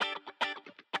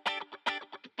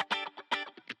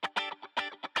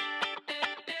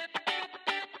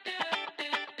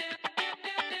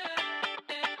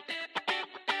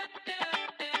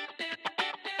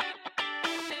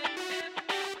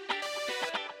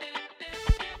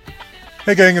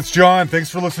Hey gang, it's John.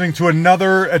 Thanks for listening to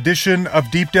another edition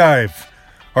of Deep Dive.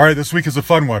 All right, this week is a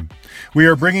fun one. We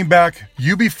are bringing back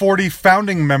UB40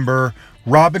 founding member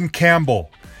Robin Campbell.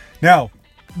 Now,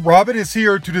 Robin is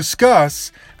here to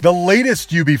discuss the latest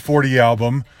UB40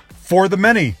 album, For the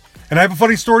Many. And I have a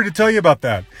funny story to tell you about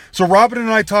that. So Robin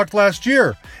and I talked last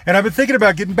year, and I've been thinking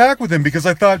about getting back with him because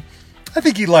I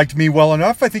think he liked me well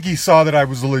enough. I think he saw that I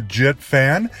was a legit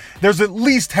fan. There's at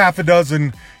least half a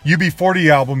dozen UB40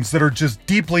 albums that are just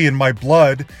deeply in my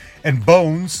blood and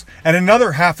bones, and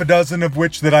another half a dozen of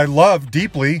which that I love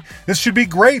deeply. This should be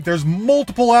great. There's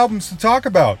multiple albums to talk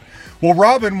about. Well,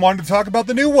 Robin wanted to talk about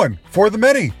the new one, For the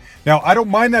Many. Now, I don't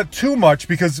mind that too much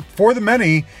because For the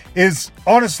Many is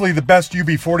honestly the best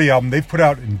UB40 album they've put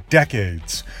out in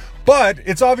decades. But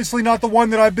it's obviously not the one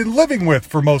that I've been living with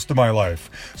for most of my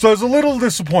life. So I was a little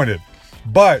disappointed.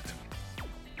 But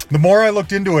the more I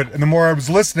looked into it and the more I was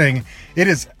listening, it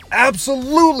is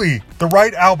absolutely the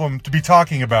right album to be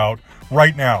talking about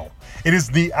right now. It is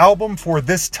the album for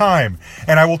this time.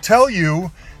 And I will tell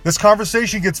you, this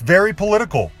conversation gets very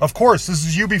political. Of course, this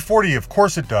is UB40. Of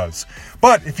course it does.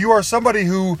 But if you are somebody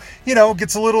who,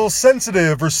 gets a little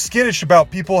sensitive or skittish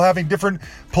about people having different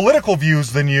political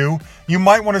views than you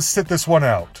might want to sit this one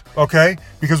out, okay?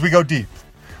 Because we go deep.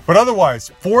 But otherwise,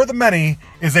 For the Many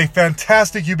is a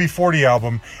fantastic UB40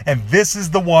 album, and this is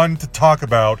the one to talk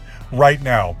about right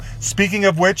now. Speaking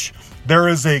of which, there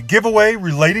is a giveaway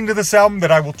relating to this album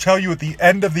that I will tell you at the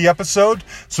end of the episode,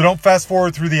 so don't fast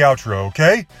forward through the outro,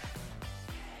 okay?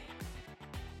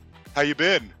 How you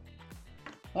been?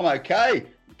 I'm okay,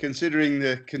 considering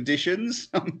the conditions.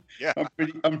 Yeah.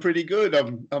 I'm pretty good.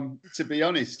 I'm to be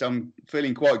honest, I'm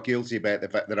feeling quite guilty about the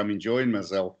fact that I'm enjoying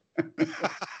myself.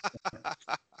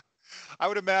 I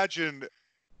would imagine,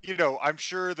 I'm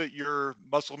sure that your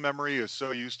muscle memory is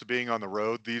so used to being on the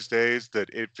road these days that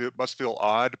it must feel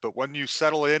odd. But when you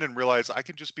settle in and realize I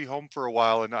can just be home for a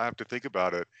while and not have to think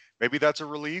about it, maybe that's a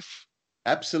relief.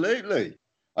 Absolutely.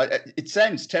 It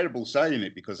sounds terrible saying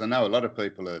it because I know a lot of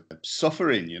people are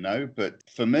suffering, but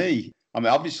for me,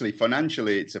 obviously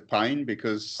financially it's a pain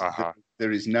because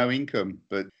there is no income,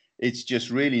 but it's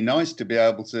just really nice to be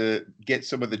able to get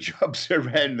some of the jobs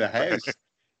around the house,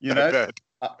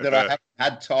 that I haven't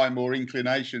had time or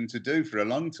inclination to do for a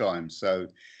long time. So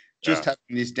just having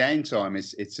this downtime,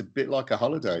 it's a bit like a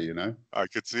holiday, I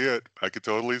could see it. I could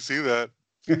totally see that.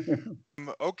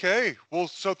 Okay. Well,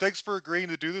 so thanks for agreeing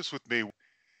to do this with me.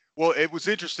 Well, it was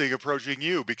interesting approaching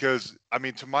you because,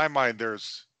 to my mind,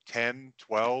 there's 10,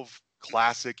 12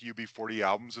 classic UB40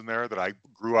 albums in there that I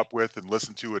grew up with and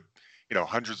listened to it,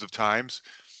 hundreds of times.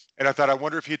 And I thought, I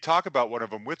wonder if you'd talk about one of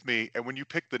them with me. And when you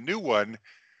picked the new one,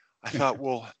 I thought,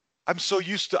 well, I'm so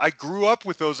used to, I grew up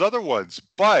with those other ones.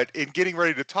 But in getting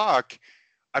ready to talk,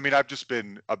 I've just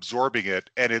been absorbing it.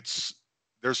 And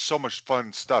there's so much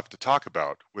fun stuff to talk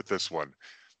about with this one.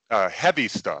 Heavy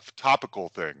stuff, topical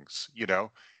things,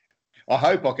 I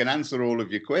hope I can answer all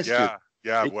of your questions.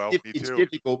 Yeah. Well, me too. It's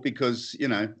difficult because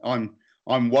I'm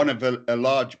one of a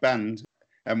large band,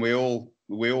 and we all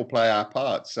play our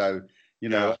part. So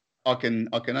I can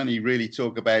only really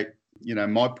talk about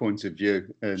my point of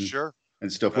view and sure.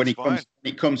 And stuff. That's When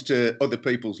it comes to other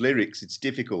people's lyrics, it's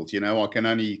difficult. I can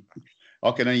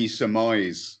only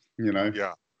surmise.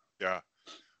 Yeah.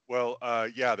 Well,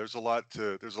 there's a lot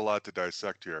to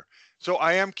dissect here. So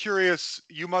I am curious,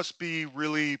 you must be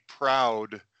really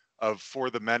proud of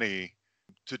For the Many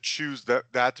to choose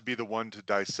that to be the one to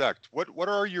dissect. What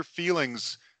are your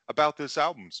feelings about this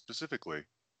album specifically?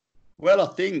 Well,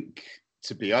 I think,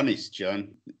 to be honest, John,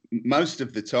 most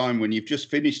of the time when you've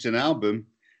just finished an album,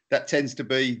 that tends to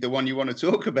be the one you want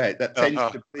to talk about. That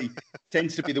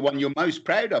tends to be the one you're most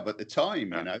proud of at the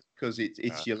time, because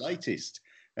it's your latest.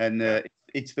 And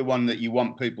it's the one that you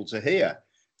want people to hear,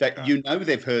 that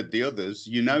they've heard the others,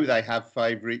 they have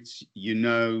favorites,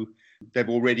 they've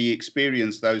already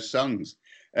experienced those songs.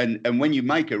 And when you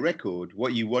make a record,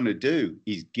 what you want to do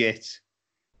is get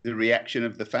the reaction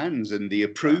of the fans and the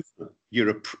approval.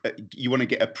 You want to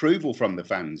get approval from the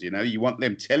fans, you want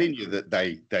them telling you that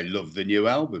they love the new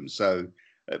album. So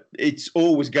it's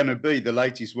always going to be the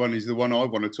latest one is the one I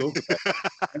want to talk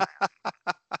about.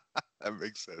 That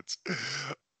makes sense.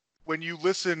 When you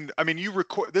listen, you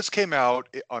record, this came out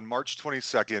on March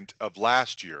 22nd of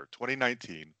last year,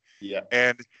 2019. Yeah.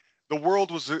 And the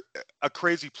world was a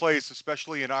crazy place,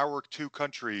 especially in our two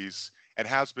countries, and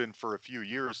has been for a few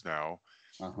years now.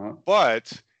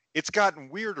 But it's gotten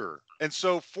weirder. And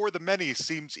so For the Many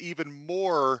seems even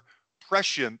more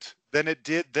prescient than it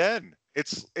did then.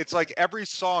 It's like every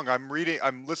song I'm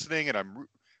listening, and I'm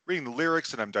reading the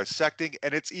lyrics and I'm dissecting,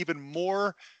 and it's even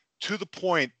more to the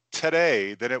point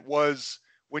today than it was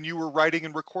when you were writing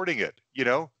and recording it, you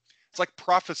know? It's like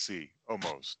prophecy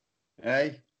almost.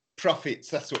 Hey, prophets,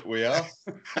 that's what we are.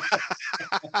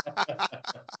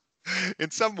 In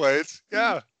some ways,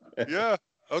 yeah. Yeah.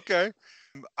 Okay.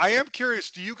 I am curious,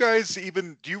 do you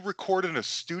record in a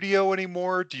studio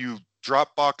anymore? Do you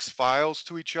Dropbox files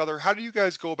to each other? How do you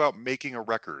guys go about making a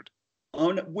record?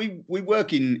 Oh, no, we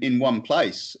work in one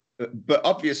place, but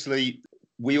obviously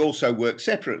we also work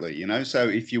separately, you know. So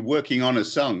if you're working on a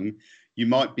song, you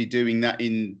might be doing that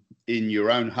in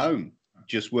your own home,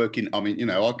 just working. I mean, you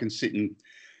know, I can sit and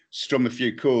strum a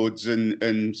few chords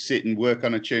and sit and work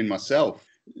on a tune myself.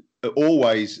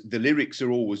 Always, the lyrics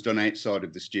are always done outside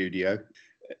of the studio.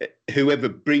 Whoever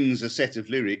brings a set of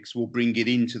lyrics will bring it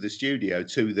into the studio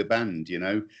to the band, you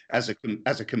know, as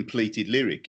a completed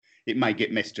lyric. It may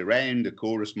get messed around, a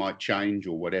chorus might change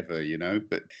or whatever, you know,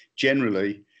 but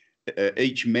generally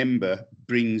each member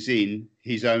brings in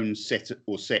his own set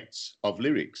or sets of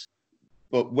lyrics.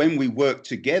 But when we work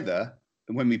together,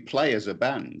 when we play as a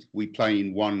band, we play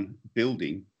in one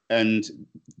building. And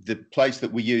the place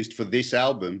that we used for this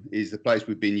album is the place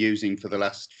we've been using for the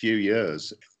last few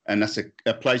years. And that's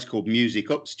a place called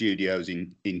Music Up Studios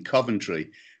in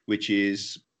Coventry, which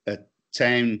is a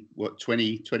town,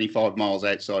 25 miles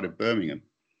outside of Birmingham.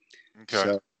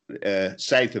 Okay. So,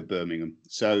 south of Birmingham.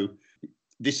 So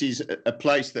this is a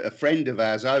place that a friend of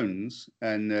ours owns,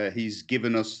 and he's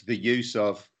given us the use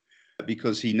of,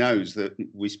 because he knows that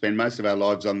we spend most of our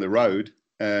lives on the road,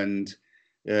 and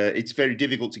it's very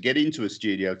difficult to get into a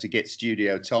studio, to get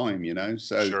studio time, you know.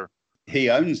 So sure. He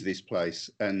owns this place,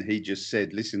 and he just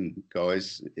said, listen,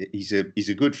 guys, he's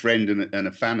a good friend and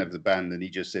a fan of the band, and he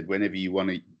just said, whenever you want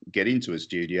to get into a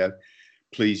studio,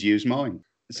 please use mine.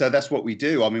 So that's what we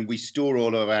do. I mean, we store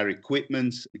all of our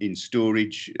equipment in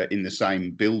storage in the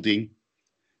same building.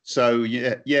 So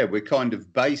yeah, we're kind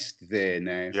of based there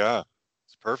now. Yeah,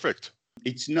 it's perfect.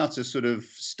 It's not a sort of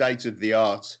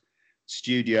state-of-the-art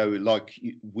studio like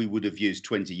we would have used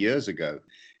 20 years ago.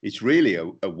 It's really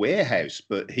a warehouse,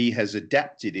 but he has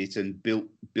adapted it and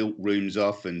built rooms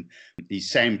off, and he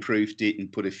soundproofed it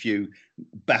and put a few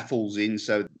baffles in,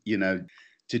 so, you know,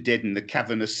 to deaden the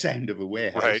cavernous sound of a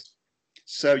warehouse. Right.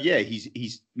 So yeah,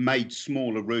 he's made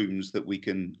smaller rooms that we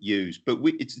can use, but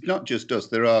it's not just us.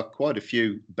 There are quite a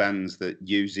few bands that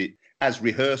use it as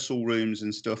rehearsal rooms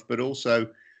and stuff, but also,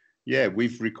 yeah,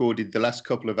 we've recorded the last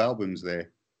couple of albums there.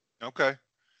 Okay.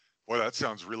 Boy, that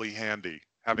sounds really handy,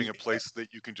 having a place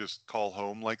that you can just call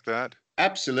home like that.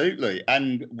 Absolutely.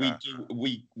 And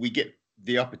we get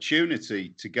the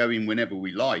opportunity to go in whenever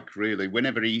we like, really.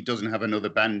 Whenever he doesn't have another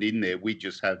band in there, we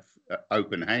just have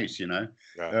open house, you know.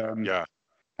 Yeah.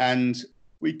 And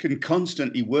we can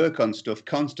constantly work on stuff,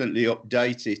 constantly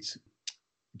update it.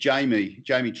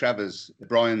 Jamie Travers,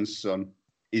 Brian's son,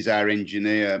 is our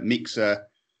engineer, mixer,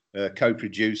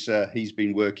 co-producer. He's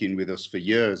been working with us for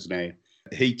years now.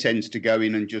 He tends to go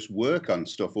in and just work on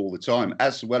stuff all the time,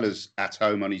 as well as at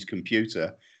home on his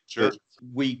computer. Sure. But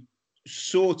we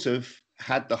sort of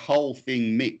had the whole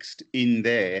thing mixed in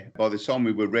there by the time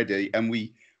we were ready, and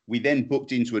we then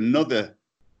booked into another,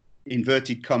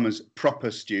 inverted commas,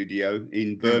 proper studio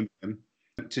in Birmingham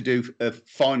to do a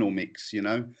final mix, you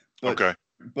know. Okay.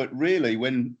 But really,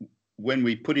 when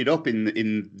we put it up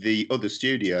in the other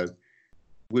studio,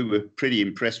 we were pretty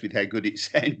impressed with how good it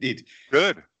sounded.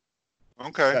 Good.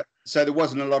 Okay. So there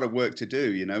wasn't a lot of work to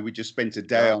do, you know. We just spent a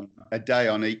day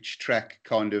on each track,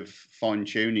 kind of fine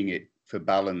tuning it for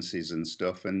balances and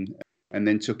stuff, and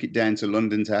then took it down to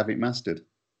London to have it mastered.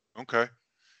 Okay.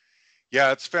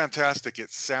 Yeah, it's fantastic.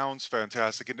 It sounds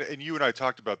fantastic, and you and I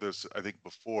talked about this, I think,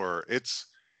 before. It's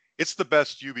the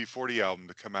best UB40 album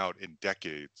to come out in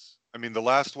decades. I mean, the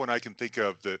last one I can think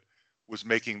of that was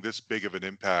making this big of an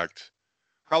impact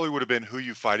probably would have been Who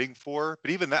You Fighting For,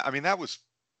 but even that, I mean, that was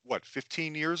what,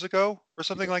 15 years ago or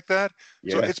something like that.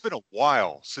 Yeah. So it's been a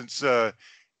while since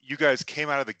you guys came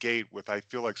out of the gate with, I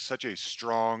feel like, such a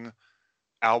strong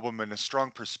album and a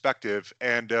strong perspective.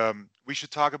 And we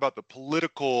should talk about the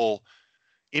political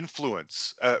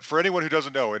influence for anyone who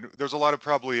doesn't know. And there's a lot of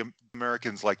probably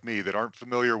Americans like me that aren't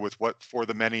familiar with what For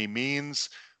the Many means,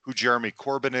 who Jeremy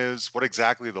Corbyn is, what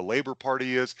exactly the Labour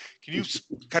Party is. Can you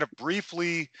kind of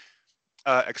briefly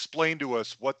explain to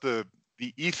us what the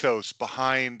ethos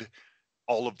behind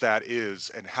all of that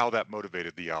is and how that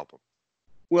motivated the album?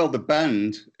 Well, the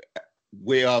band,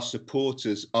 we are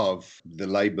supporters of the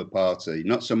Labour Party,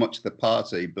 not so much the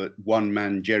party, but one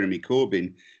man, Jeremy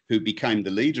Corbyn, who became the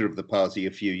leader of the party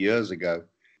a few years ago,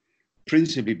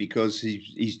 principally because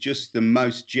he's just the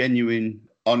most genuine,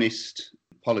 honest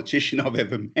politician I've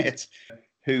ever met,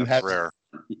 who That's rare.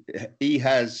 he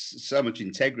has so much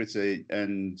integrity,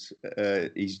 and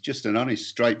he's just an honest,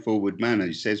 straightforward man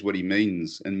who says what he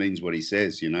means and means what he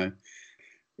says.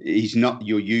 He's not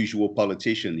your usual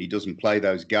politician. He doesn't play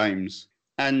those games.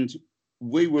 And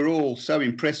we were all so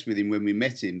impressed with him when we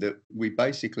met him that we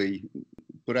basically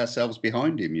put ourselves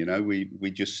behind him.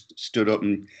 We just stood up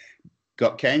and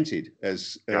got counted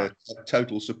as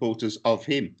total supporters of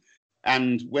him.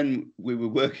 And when we were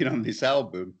working on this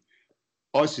album,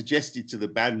 I suggested to the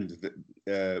band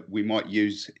that we might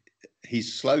use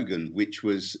his slogan, which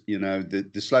was, the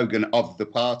slogan of the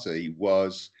party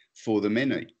was "for the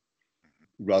many,"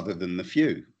 rather than the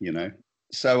few.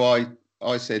 So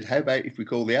I said, how about if we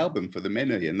call the album "For the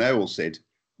Many"? And they all said,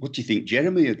 what do you think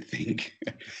Jeremy would think?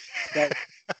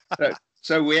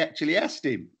 so we actually asked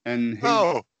him, and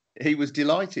he was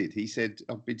delighted. He said,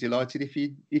 I'd be delighted if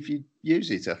you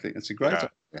use it. I think that's a great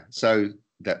idea. So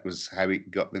that was how it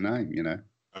got the name,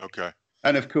 Okay.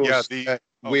 And of course,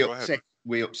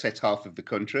 we upset half of the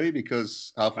country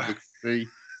because half of the country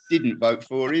didn't vote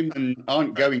for him and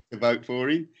aren't going to vote for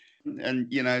him.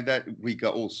 And, that we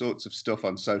got all sorts of stuff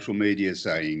on social media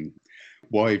saying,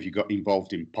 why have you got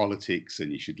involved in politics,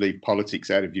 and you should leave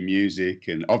politics out of your music?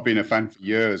 And I've been a fan for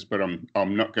years, but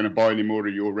I'm not going to buy any more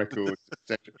of your records,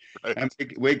 etc. Right. And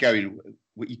we're going,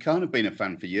 well, you can't have been a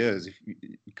fan for years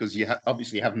because you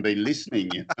obviously haven't been listening.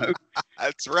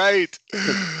 That's right.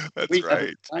 We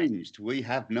haven't changed. We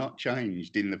have not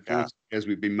changed in the 40 years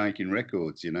we've been making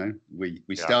records.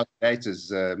 We started out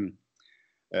as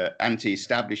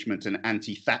anti-establishment and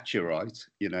anti-Thatcherite,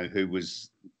 who was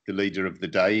the leader of the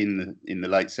day in the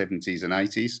late 70s and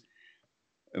 80s.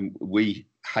 And we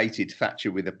hated Thatcher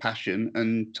with a passion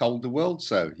and told the world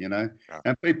so,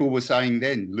 And people were saying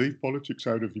then, leave politics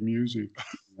out of your music.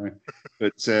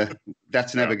 But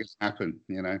that's never going to happen,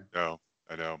 No,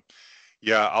 I know.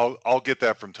 Yeah, I'll get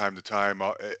that from time to time.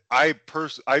 I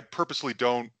purposely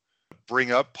don't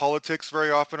bring up politics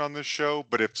very often on this show,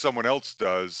 but if someone else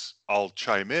does, I'll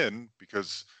chime in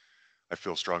because I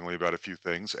feel strongly about a few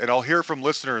things, and I'll hear from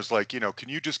listeners like, can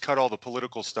you just cut all the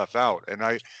political stuff out? And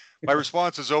my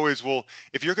response is always, well,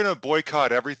 if you're going to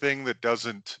boycott everything that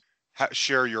doesn't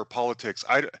share your politics,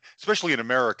 especially in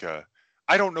America,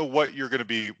 I don't know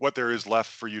what there is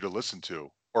left for you to listen to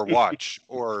or watch,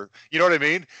 or, you know what I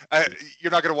mean?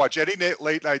 You're not going to watch any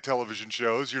late night television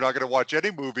shows. You're not going to watch any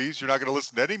movies. You're not going to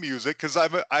listen to any music, because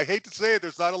I hate to say it,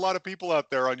 there's not a lot of people out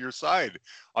there on your side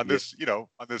on this, on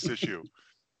this issue.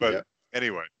 But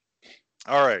anyway,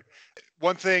 all right.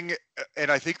 One thing,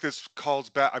 and I think this calls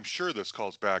back, I'm sure this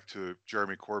calls back to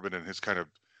Jeremy Corbyn and his kind of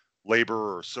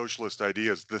labor or socialist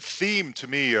ideas. The theme to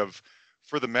me of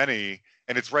For the Many,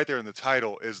 and it's right there in the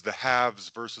title, is the haves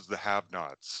versus the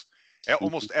have-nots.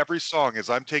 Almost every song, as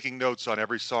I'm taking notes on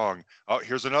every song,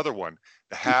 here's another one,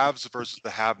 the haves versus the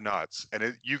have-nots.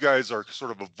 And you guys are sort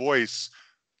of a voice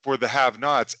for the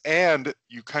have-nots, and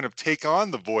you kind of take on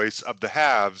the voice of the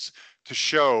haves to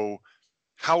show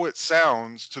how it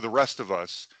sounds to the rest of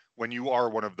us when you are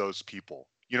one of those people.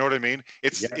 You know what I mean?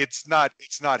 It's not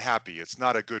happy. It's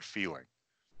not a good feeling.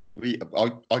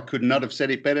 I could not have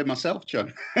said it better myself,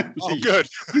 John. Oh, good.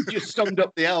 You just summed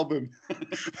up the album.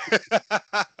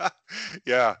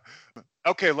 Yeah.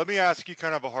 Okay, let me ask you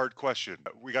kind of a hard question.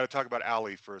 We got to talk about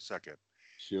Ali for a second.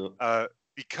 Sure.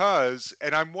 Because,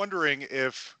 and I'm wondering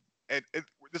if, and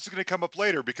this is going to come up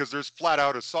later because there's flat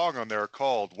out a song on there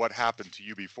called What Happened to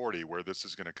UB40 where this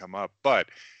is going to come up. But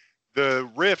the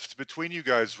rift between you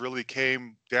guys really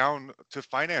came down to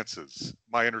finances.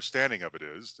 My understanding of it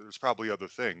is there's probably other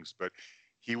things, but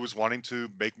he was wanting to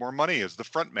make more money as the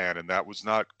front man, and that was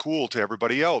not cool to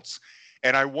everybody else.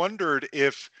 And I wondered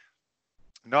if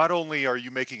not only are you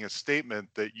making a statement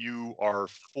that you are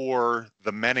for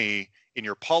the many in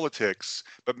your politics,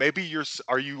 but maybe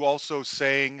are you also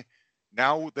saying,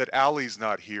 now that Ali's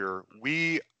not here,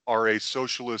 we are a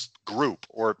socialist group,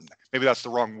 or maybe that's the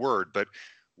wrong word, but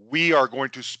we are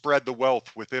going to spread the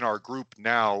wealth within our group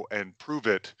now and prove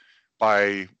it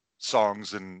by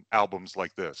songs and albums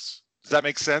like this. Does that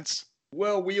make sense?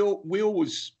 Well, we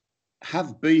always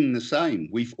have been the same.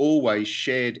 We've always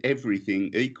shared everything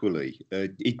equally.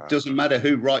 It doesn't matter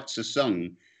who writes a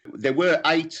song. There were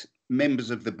 8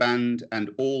 members of the band, and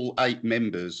all 8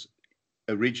 members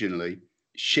originally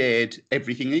shared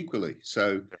everything equally.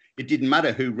 So it didn't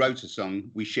matter who wrote a song,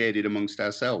 we shared it amongst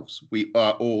ourselves. We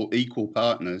are all equal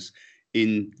partners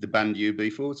in the band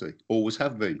UB40, always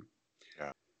have been.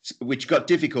 Yeah. Which got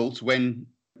difficult when,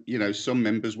 some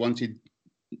members wanted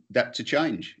that to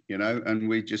change, and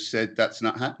we just said that's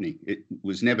not happening. It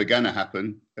was never going to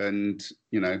happen. And,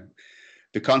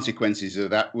 the consequences of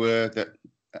that were that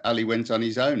Ali went on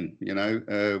his own,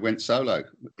 went solo.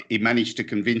 He managed to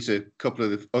convince a couple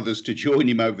of the others to join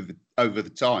him over the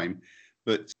time.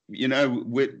 But,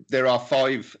 there are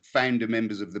 5 founder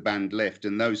members of the band left,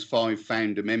 and those 5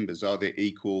 founder members are the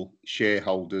equal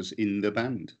shareholders in the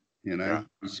band. Yeah.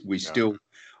 We still,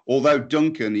 although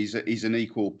Duncan is an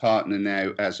equal partner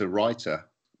now as a writer,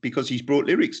 because he's brought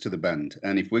lyrics to the band.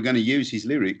 And if we're going to use his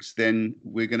lyrics, then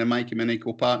we're going to make him an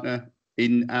equal partner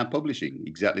in our publishing,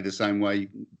 exactly the same way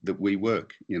that we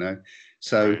work,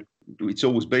 So right. It's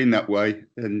always been that way.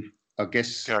 And I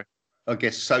guess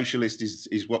socialist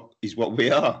is what we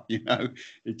are,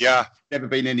 It's never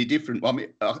been any different. I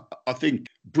mean, I think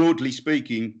broadly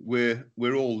speaking,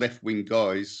 we're all left-wing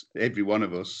guys, every one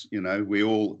of us, we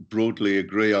all broadly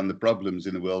agree on the problems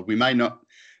in the world. We may not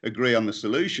agree on the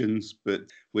solutions, but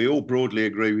we all broadly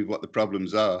agree with what the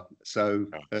problems are. So,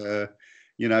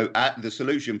 the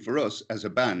solution for us as a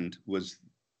band was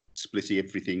splitting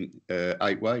everything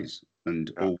 8 ways,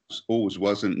 and always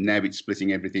was, and now it's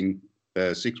splitting everything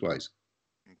 6 ways.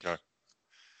 Okay,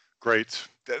 great.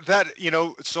 That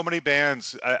so many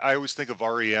bands. I always think of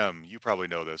REM. You probably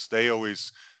know this. They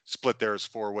always split theirs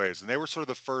 4 ways, and they were sort of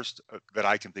the first that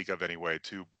I can think of anyway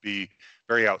to be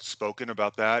very outspoken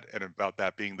about that, and about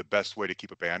that being the best way to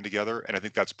keep a band together. And I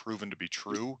think that's proven to be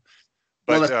true.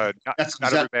 But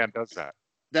not every band does that.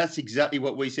 That's exactly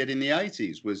what we said in the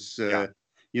 80s was,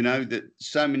 that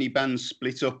so many bands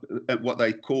split up at what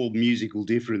they call musical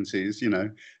differences,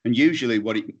 and usually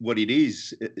what it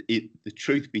is, the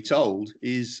truth be told,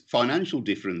 is financial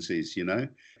differences,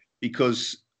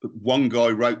 because one guy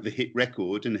wrote the hit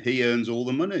record and he earns all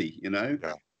the money,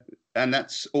 and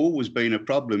that's always been a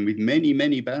problem with many,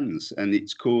 many bands, and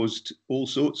it's caused all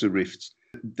sorts of rifts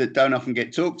that don't often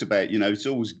get talked about. It's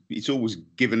always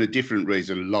given a different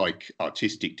reason, like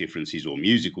artistic differences or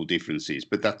musical differences,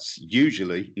 but that's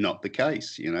usually not the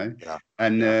case,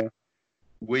 And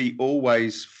we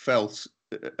always felt.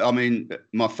 I mean,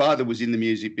 my father was in the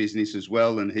music business as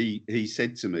well, and he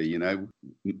said to me,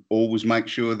 always make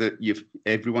sure that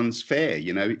everyone's fair,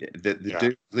 that the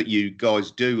deals that you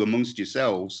guys do amongst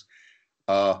yourselves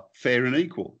are fair and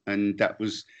equal, and that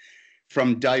was.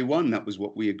 From day one, that was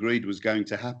what we agreed was going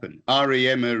to happen.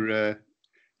 REM are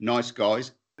nice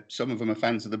guys. Some of them are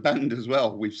fans of the band as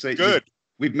well.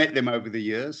 We've met them over the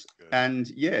years, and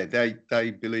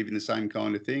they believe in the same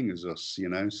kind of thing as us,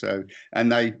 So, and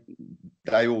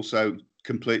they also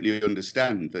completely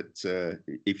understand that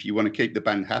if you want to keep the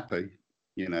band happy,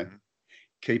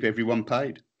 keep everyone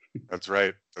paid. That's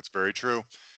right. That's very true.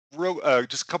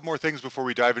 Just a couple more things before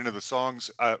we dive into the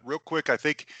songs. Real quick, I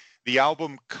think. The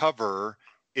album cover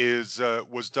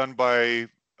was done by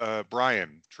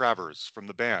Brian Travers from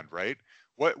the band, right?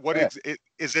 What is it?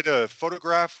 Is it a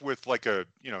photograph with like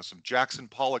some Jackson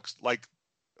Pollock's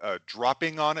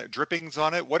drippings on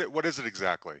it? What is it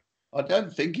exactly? I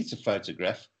don't think it's a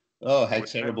photograph. Oh, how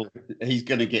terrible! He's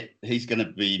gonna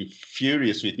be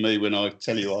furious with me when I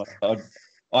tell you.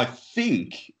 I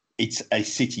think it's a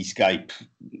cityscape,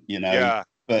 Yeah.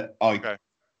 But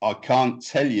I can't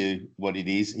tell you what it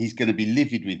is. He's going to be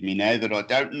livid with me now that I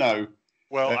don't know.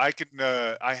 Well,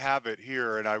 I have it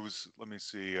here, and let me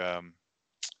see.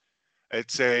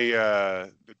 It's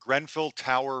the Grenfell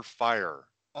Tower fire.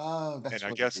 Oh, that's.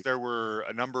 And I guess there were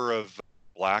a number of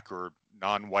black or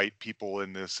non-white people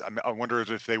in this. I wonder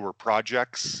if they were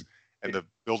projects, and the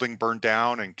building burned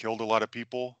down and killed a lot of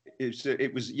people.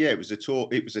 It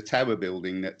was a tower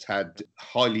building that had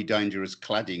highly dangerous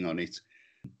cladding on it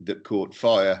that caught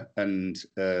fire, and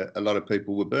a lot of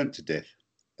people were burnt to death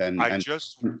and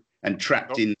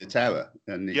trapped in the tower.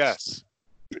 And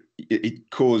it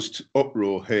caused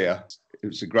uproar here. It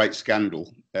was a great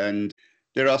scandal, and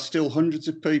there are still hundreds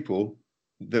of people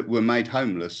that were made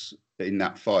homeless in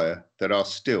that fire that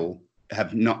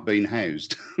have not been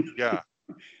housed. Yeah.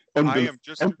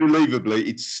 Unbelievably,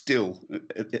 it's still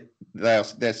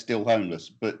they're still homeless.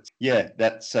 But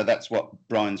that's what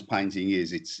Brian's painting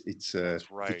is. It's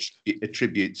right. a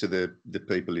tribute to the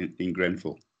people in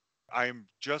Grenfell. I'm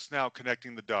just now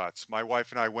connecting the dots. My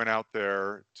wife and I went out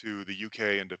there to the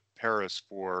UK and to Paris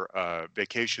for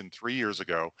vacation 3 years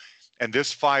ago, and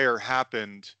this fire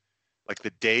happened like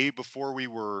the day before we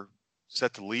were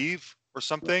set to leave or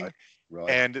something. Right.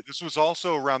 And this was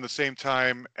also around the same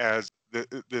time as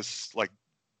this like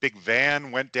big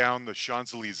van went down the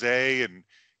Champs-Elysees and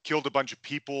killed a bunch of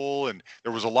people, and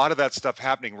there was a lot of that stuff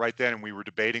happening right then, and we were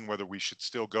debating whether we should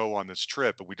still go on this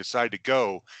trip, but we decided to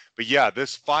go. But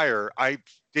this fire, I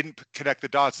didn't connect the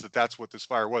dots that's what this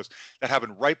fire was. That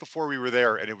happened right before we were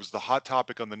there, and it was the hot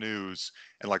topic on the news,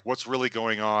 and like what's really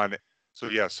going on. So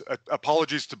yes,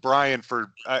 apologies to Brian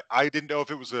for I didn't know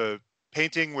if it was a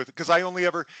painting with, because I don't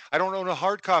own a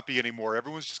hard copy anymore.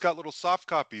 Everyone's just got little soft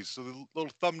copies, so the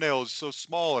little thumbnail is so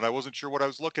small, and I wasn't sure what I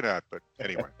was looking at. But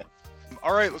anyway,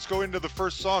 all right, let's go into the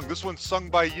first song. This one's sung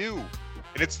by you,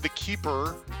 and it's "The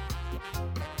Keeper."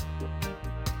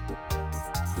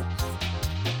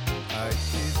 I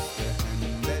kiss the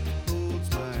hand that holds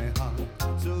my heart,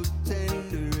 so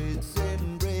tender its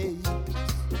embrace.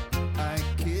 I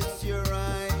kiss your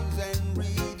eyes and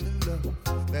read the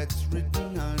love that's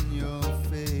written on your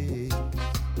face.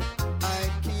 I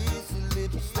kiss the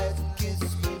lips that kiss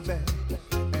me back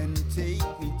and take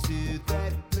me to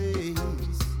that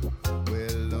place where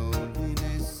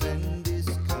loneliness and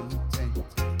discontent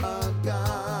are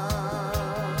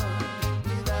gone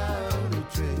without a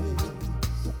trace.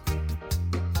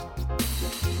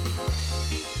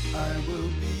 I will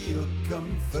be your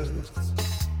comfort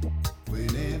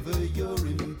whenever you're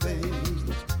in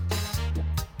pain.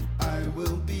 I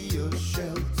will be your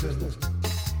shelter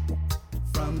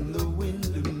from the wind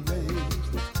and rain.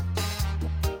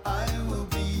 I will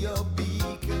be your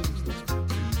beacon to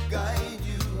guide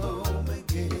you home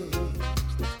again.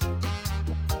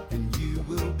 And you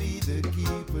will be the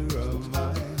keeper of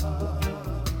my heart.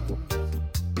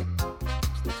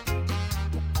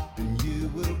 And you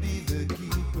will be the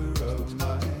keeper of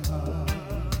my heart.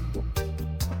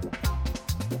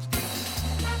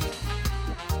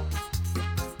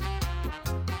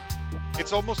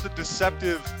 It's almost a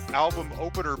deceptive album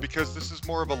opener because this is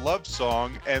more of a love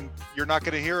song, and you're not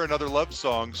going to hear another love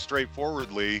song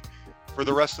straightforwardly for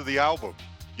the rest of the album,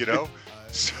 you know?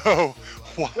 So,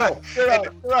 why? Well,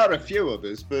 there are a few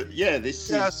others, but yeah, this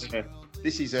Yes.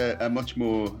 is a much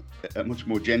more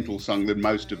gentle song than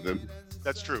most of them.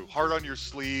 That's true. Heart on your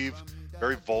sleeve,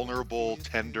 very vulnerable,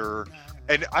 tender.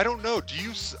 And I don't know,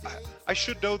 I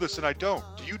should know this and I don't.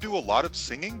 Do you do a lot of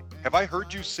singing? Have I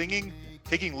heard you singing,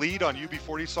 taking lead on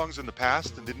UB40 songs in the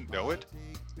past and didn't know it?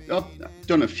 I've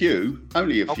done a few,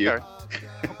 only a few.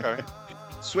 Okay.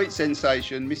 Sweet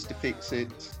Sensation, Mr. Fix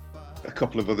It, a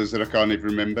couple of others that I can't even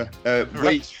remember.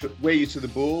 Where You to the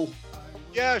Ball?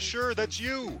 Yeah, sure, that's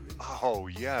you. Oh,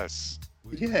 yes.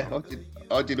 Yeah,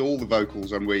 I did all the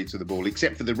vocals on Where You to the Ball,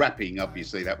 except for the rapping,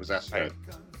 obviously, that was Astro.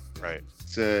 Right.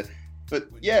 But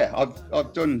yeah,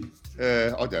 I've done,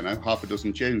 I don't know, half a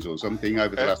dozen tunes or something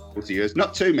over the last 40 years.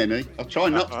 Not too many. I try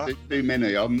not to do too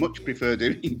many. I much prefer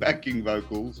doing backing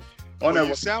vocals.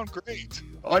 You sound great.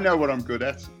 I know what I'm good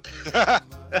at.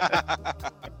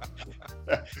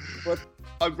 But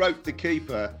I wrote The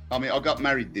Keeper. I mean, I got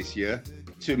married this year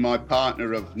to my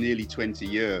partner of nearly 20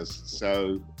 years.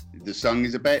 So the song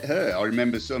is about her. I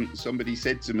remember somebody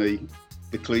said to me,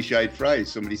 the cliched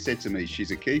phrase, somebody said to me,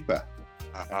 she's a keeper.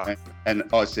 And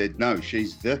I said, no,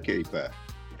 she's the keeper.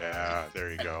 Yeah,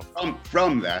 there you go.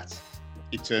 From that,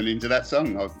 it turned into that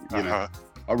song.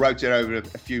 I wrote it over a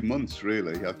few months,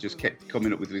 really. I just kept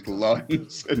coming up with little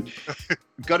lines and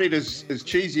got it as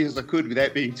cheesy as I could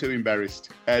without being too embarrassed.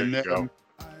 And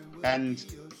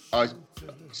I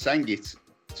sang it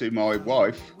to my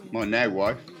wife, my now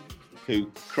wife, who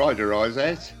cried her eyes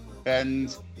out.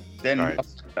 And then I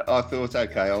thought,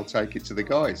 okay, I'll take it to the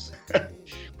guys.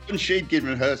 When she'd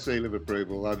given her seal of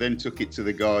approval, I then took it to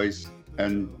the guys,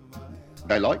 and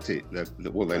they liked it. They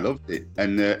loved it,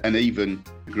 and even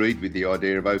agreed with the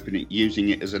idea of using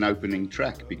it as an opening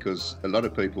track, because a lot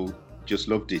of people just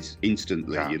loved it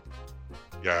instantly. Yeah.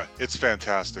 Yeah, it's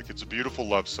fantastic. It's a beautiful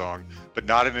love song, but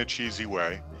not in a cheesy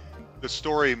way. The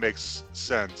story makes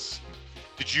sense.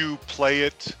 Did you play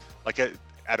it like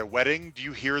at a wedding? Do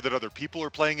you hear that other people are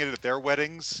playing it at their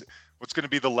weddings? What's going to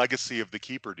be the legacy of The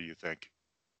Keeper, do you think?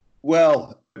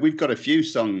 Well, we've got a few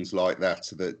songs like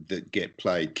that get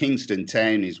played. Kingston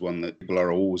Town is one that people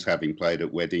are always having played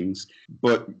at weddings.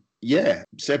 But yeah,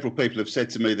 several people have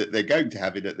said to me that they're going to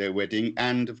have it at their wedding.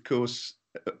 And of course,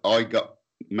 I got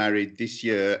married this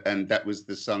year, and that was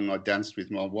the song I danced with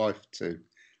my wife to.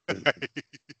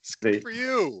 It's good for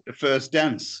you. The first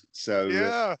dance. So,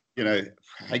 yeah.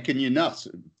 How can you not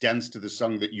dance to the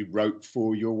song that you wrote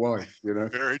for your wife,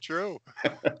 Very true.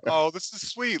 Oh, this is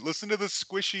sweet. Listen to the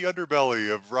squishy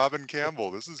underbelly of Robin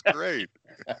Campbell. This is great.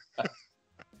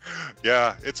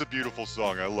 Yeah, it's a beautiful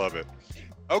song. I love it.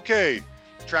 Okay,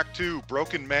 track 2,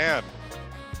 Broken Man.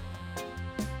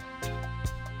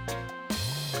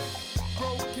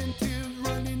 Broken tears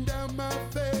running down my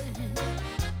face,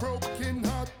 broken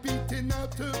heart beating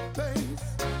out of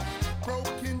place,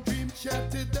 broken dreams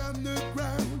shattered on the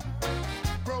ground,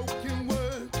 broken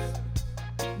words,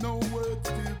 no words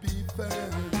to be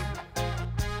found.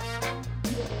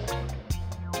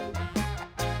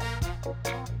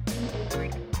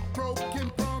 Broken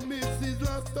promises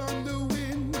lost on the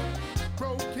wind,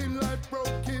 broken life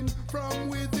broken from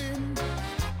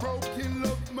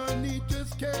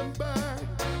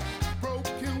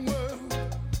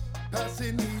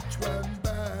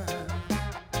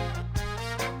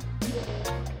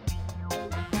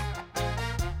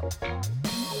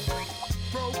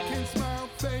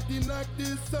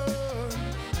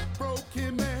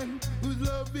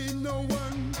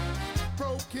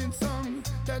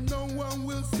song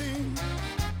will sing,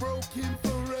 broken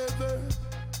forever,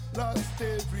 lost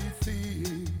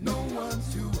everything. No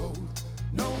one's too old,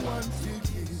 no one's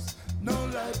to kiss, no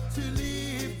life to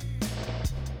live.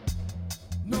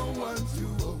 No one's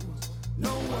too old, no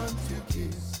one to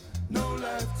kiss, no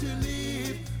life to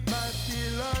live. My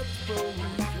beloved frozen.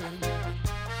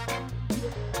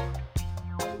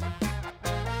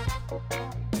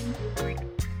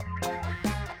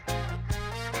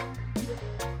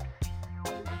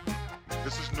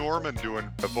 This is Norman doing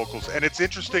the vocals, and it's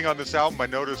interesting on this album. I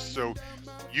noticed, so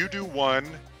you do one,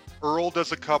 Earl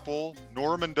does a couple,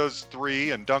 Norman does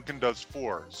 3, and Duncan does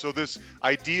 4. So this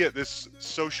idea, this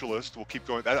socialist, we'll keep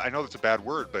going. I know that's a bad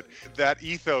word, but that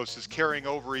ethos is carrying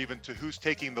over even to who's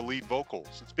taking the lead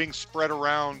vocals. It's being spread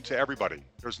around to everybody.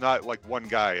 There's not like one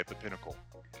guy at the pinnacle,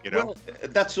 you know? Well,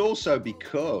 that's also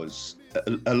because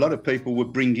a lot of people were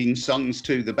bringing songs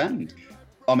to the band.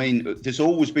 I mean, there's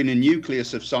always been a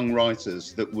nucleus of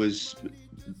songwriters that was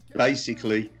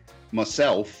basically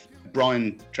myself,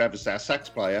 Brian Travis, our sax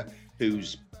player,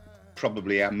 who's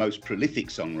probably our most prolific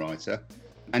songwriter,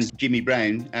 and Jimmy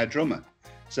Brown, our drummer.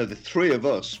 So the three of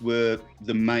us were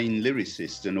the main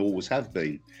lyricists and always have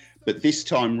been. But this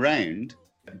time round,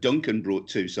 Duncan brought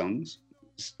 2 songs,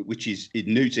 which is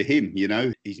new to him, you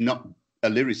know. He's not a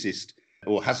lyricist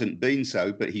or hasn't been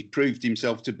so, but he proved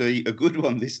himself to be a good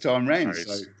one this time round. Nice.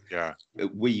 So Yeah.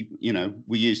 we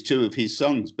used 2 of his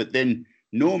songs, but then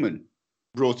Norman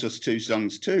brought us 2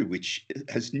 songs too, which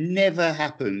has never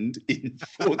happened in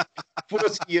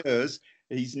 40 years.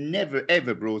 He's never,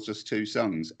 ever brought us 2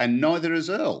 songs, and neither has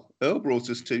Earl. Earl brought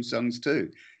us 2 songs too.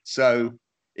 So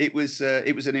it was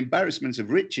an embarrassment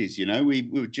of riches, you know. We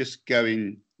were just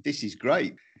going, this is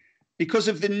great. Because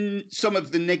of some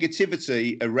of the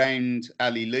negativity around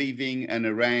Ali leaving and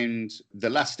around the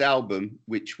last album,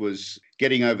 which was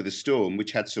Getting Over the Storm,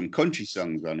 which had some country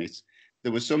songs on it,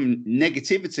 there was some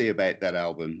negativity about that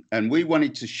album. And we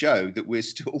wanted to show that we're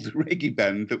still the reggae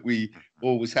band that we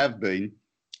always have been,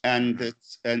 and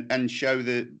show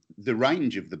the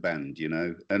range of the band, you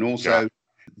know, and also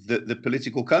the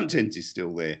political content is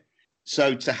still there.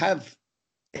 So to have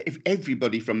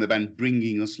everybody from the band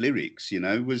bringing us lyrics, you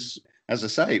know, was, as I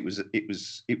say, it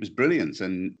was brilliant.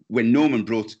 And when Norman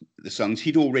brought the songs,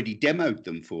 he'd already demoed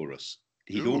them for us.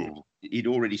 He'd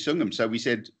already sung them. So we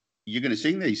said, "You're going to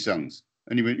sing these songs?"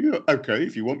 And he went, "Yeah, okay,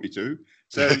 if you want me to."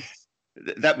 So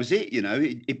that was it, you know.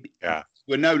 It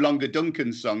were no longer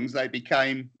Duncan's songs; they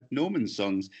became Norman's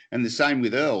songs. And the same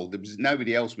with Earl. There was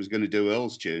nobody else was going to do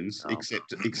Earl's tunes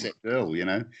except Earl, you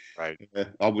know. Right.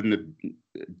 I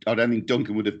don't think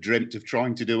Duncan would have dreamt of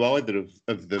trying to do either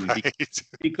of them, Right.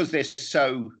 because they're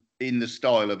so in the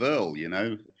style of Earl, you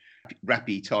know,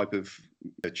 rappy type of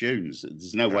tunes.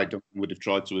 There's no way Duncan would have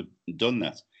tried to have done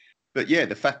that. But yeah,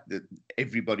 the fact that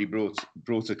everybody brought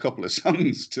a couple of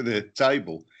songs to the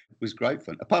table was great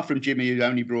fun. Apart from Jimmy, who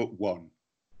only brought 1.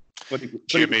 But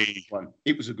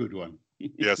it was a good one.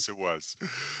 Yes, it was.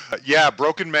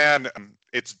 Broken Man,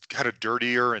 it's kind of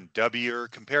dirtier and dubbier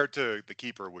compared to The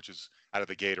Keeper, which is out of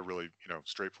the gate a really,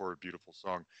 straightforward, beautiful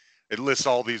song. It lists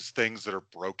all these things that are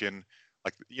broken,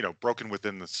 like, broken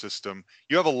within the system.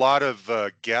 You have a lot of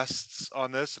guests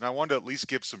on this, and I wanted to at least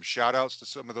give some shout outs to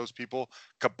some of those people.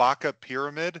 Kabaka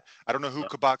Pyramid. I don't know who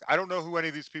I don't know who any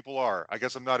of these people are. I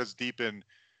guess I'm not as deep in,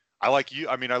 I like you.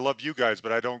 I mean, I love you guys,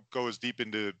 but I don't go as deep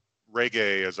into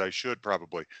reggae as I should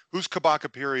probably. Who's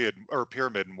Kabaka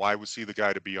Pyramid, and why was he the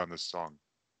guy to be on this song?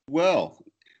 Well,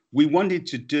 we wanted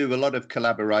to do a lot of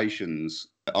collaborations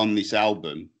on this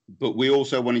album, but we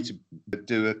also wanted to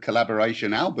do a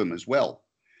collaboration album as well,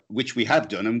 which we have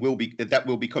done, and will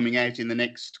be coming out in the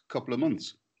next couple of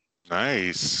months.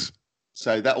 Nice.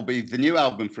 So that'll be the new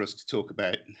album for us to talk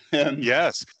about.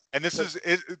 Yes. And this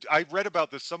I read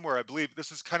about this somewhere. I believe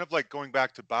this is kind of like going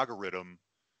back to Bagariddim.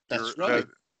 That's right.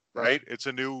 Right? It's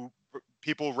a new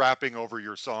people rapping over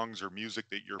your songs or music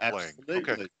that you're playing.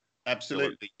 Okay.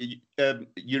 Absolutely.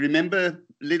 You remember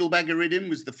Little Bagariddim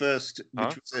was the first,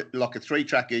 which was like a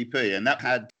 3-track EP, and that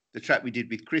had the track we did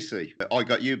with Chrissy, I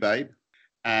Got You, Babe,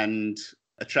 and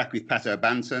a track with Pato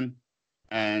Banton,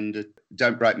 and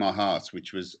Don't Break My Heart,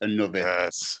 which was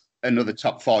another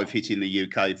top 5 hit in the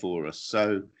UK for us.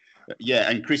 So,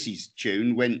 and Chrissy's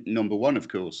tune went number 1, of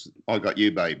course. I Got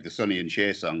You, Babe, the Sonny and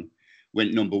Cher song,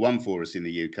 went number 1 for us in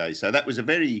the UK. So that was a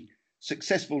very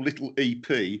successful little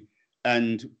EP,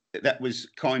 and that was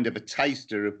kind of a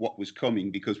taster of what was coming,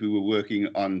 because we were working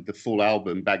on the full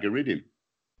album, Bagariddim.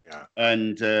 Yeah.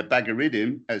 And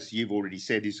Bagariddim, as you've already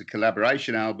said, is a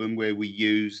collaboration album where we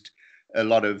used a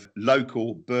lot of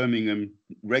local Birmingham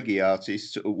reggae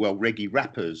artists, well, reggae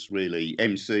rappers, really,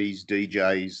 MCs,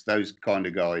 DJs, those kind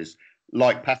of guys,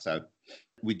 like Pato.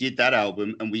 We did that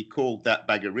album and we called that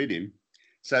Bag of Rhythm.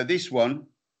 So this one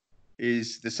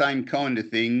is the same kind of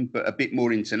thing, but a bit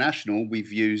more international.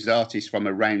 We've used artists from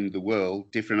around the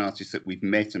world, different artists that we've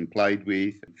met and played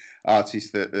with,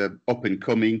 artists that are up and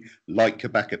coming, like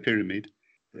Kabaka Pyramid,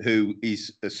 who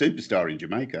is a superstar in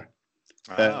Jamaica.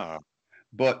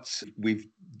 But we've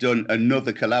done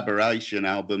another collaboration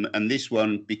album, and this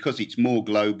one, because it's more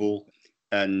global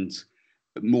and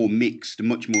more mixed,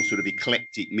 much more sort of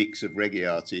eclectic mix of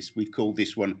reggae artists, we've called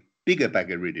this one Bigger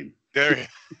Bag of Rhythm. There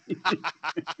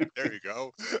you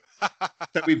go.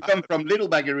 So we've gone from Little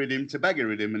Bag of Rhythm to Bag of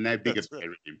Rhythm, and now Bigger Bag of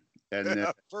Rhythm.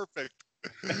 And perfect.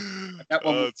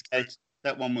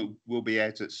 That one will be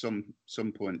out at some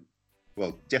point.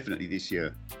 Well, definitely this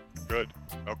year. Good.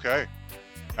 Okay.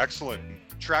 Excellent.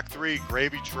 Track 3,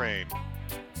 Gravy Train.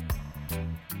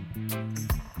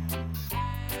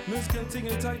 Miss Kenting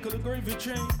and tackle the gravy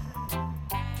train.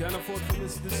 Can't afford to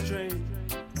miss this train.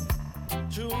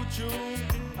 Choo choo,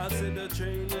 I said the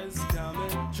train is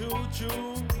coming. Choo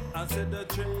choo, I said the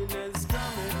train is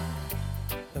coming.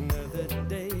 Another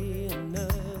day,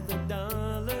 another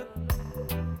dollar.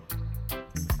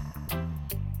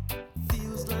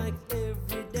 Feels like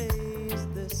every day is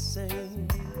the same.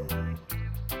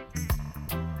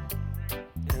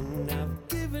 And I've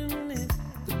given it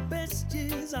the best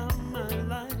years of my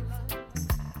life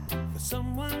for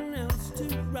someone else to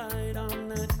ride on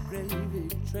that gravy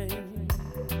train.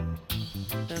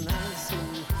 And I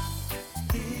sing,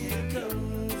 here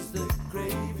comes the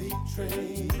gravy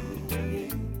train.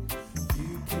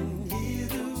 You can hear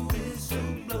the whistle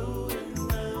blowing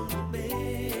round the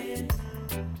bend.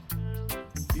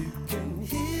 You can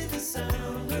hear the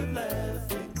sound of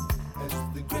laughing as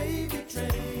the gravy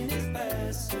train is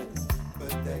passing.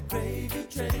 But that gravy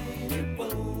train, it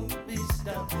won't be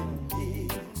stopping here.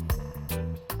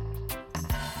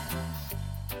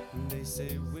 They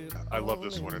say I love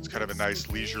this one. It's kind of a nice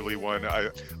leisurely one. I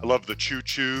love the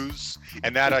choo-choos.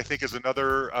 And that, I think, is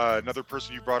another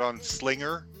person you brought on,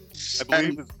 Slinger, I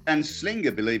believe. And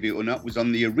Slinger, believe it or not, was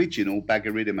on the original Bag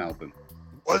of Rhythm album.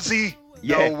 Was he?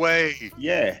 Yeah. No way.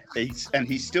 Yeah,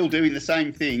 he's still doing the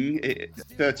same thing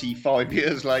 35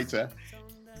 years later.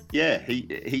 Yeah,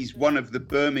 he's one of the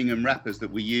Birmingham rappers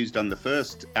that we used on the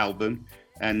first album,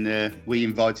 and we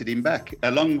invited him back,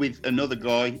 along with another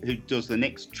guy who does the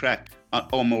next track,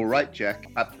 I'm All Right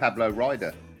Jack, Pablo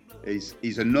Ryder,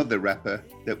 is another rapper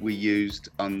that we used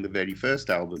on the very first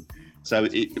album. So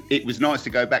it was nice to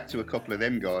go back to a couple of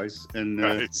them guys and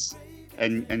Nice.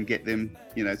 and get them,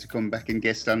 to come back and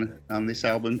guest on this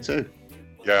album too.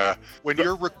 Yeah. When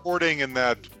you're recording in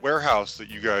that warehouse that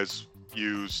you guys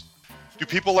use, do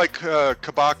people like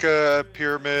Kabaka,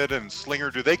 Pyramid, and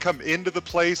Slinger, do they come into the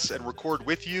place and record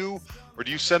with you? Or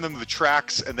do you send them the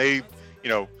tracks and they,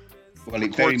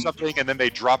 record something and then they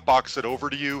Dropbox it over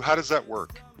to you? How does that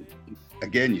work?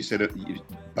 Again, you said it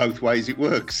both ways it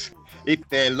works. If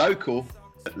they're local,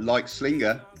 like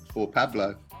Slinger or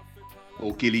Pablo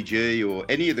or Gilly G or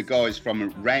any of the guys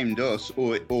from around us,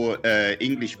 or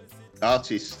English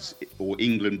artists or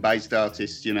England-based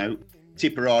artists,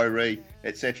 Tipperary,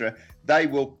 etc., they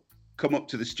will come up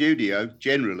to the studio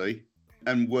generally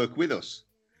and work with us.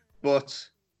 But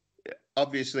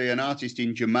obviously an artist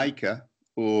in Jamaica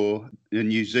or a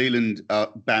New Zealand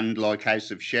band like House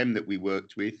of Shem that we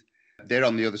worked with, they're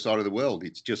on the other side of the world.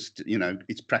 It's just,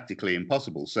 it's practically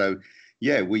impossible. So,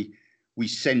 yeah, we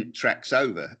sent tracks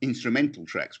over, instrumental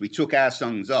tracks. We took our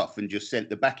songs off and just sent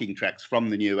the backing tracks from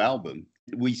the new album.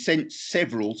 We sent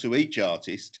several to each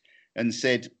artist and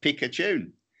said, pick a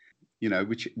tune,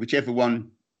 whichever one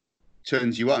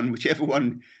turns you on, whichever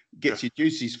one gets your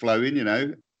juices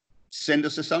flowing, send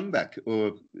us a song back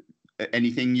or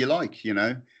anything you like,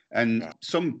 And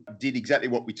some did exactly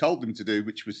what we told them to do,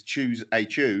 which was choose a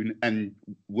tune and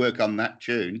work on that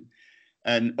tune.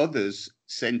 And others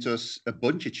sent us a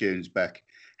bunch of tunes back.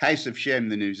 House of Shem,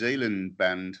 the New Zealand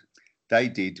band, they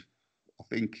did, I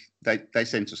think, they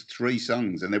sent us 3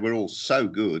 songs, and they were all so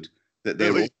good that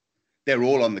they're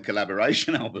all on the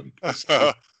collaboration album.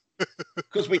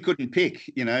 Because we couldn't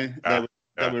pick, they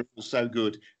were all so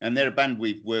good. And they're a band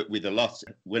we've worked with a lot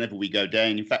whenever we go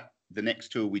down. In fact, the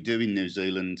next tour we do in New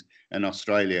Zealand and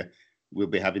Australia, we'll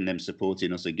be having them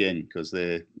supporting us again because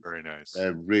they're very nice.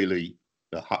 They're really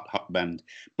a hot band.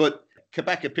 But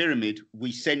Kabaka Pyramid,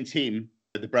 we sent him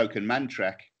the Broken Man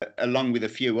track along with a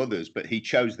few others, but he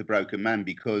chose the Broken Man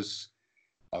because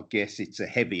I guess it's a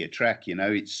heavier track,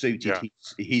 it suited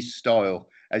his style.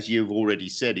 As you've already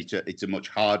said, it's a much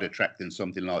harder track than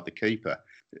something like The Keeper.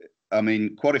 I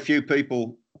mean, quite a few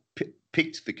people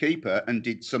picked The Keeper and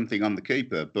did something on The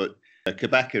Keeper, but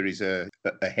Kabaka is a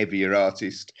heavier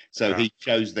artist, so he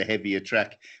chose the heavier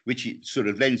track, which sort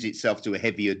of lends itself to a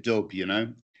heavier dub, you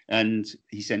know. And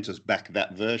he sent us back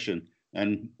that version,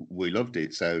 and we loved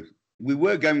it. So we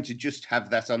were going to just have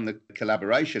that on the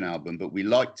collaboration album, but we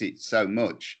liked it so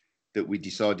much that we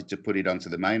decided to put it onto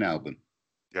the main album.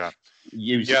 Yeah.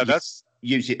 Use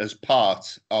it as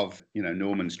part of, you know,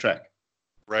 Norman's track.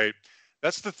 Right.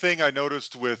 That's the thing I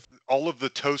noticed with all of the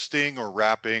toasting or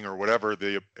rapping or whatever,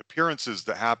 the appearances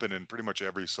that happen in pretty much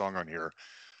every song on here.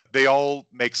 They all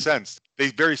make sense.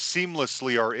 They very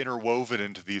seamlessly are interwoven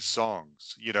into these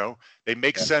songs, you know? They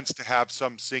make sense to have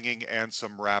some singing and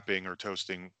some rapping or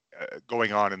toasting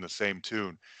going on in the same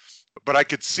tune. But I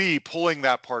could see pulling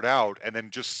that part out and then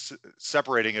just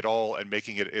separating it all and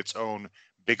making it its own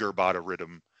bigger bada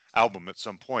rhythm album at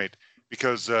some point,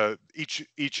 because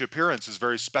each appearance is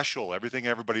very special. Everything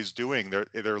everybody's doing,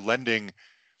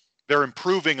 they're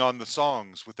improving on the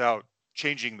songs without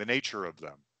changing the nature of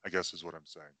them, I guess is what I'm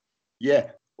saying.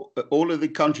 Yeah, all of the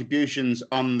contributions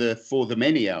on the For the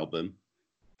Many album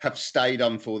have stayed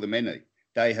on For the Many.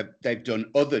 They've done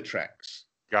other tracks.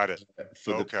 Got it.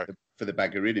 For the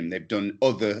Bag of Rhythm, they've done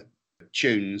other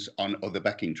tunes on other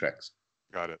backing tracks.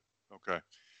 Got it. Okay.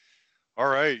 All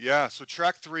right. Yeah. So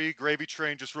track 3, Gravy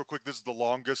Train. Just real quick, this is the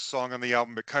longest song on the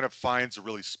album. It kind of finds a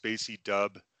really spacey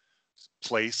dub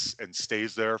place and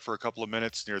stays there for a couple of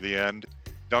minutes near the end.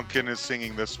 Duncan is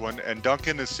singing this one, and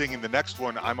Duncan is singing the next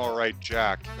one, I'm All Right,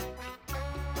 Jack.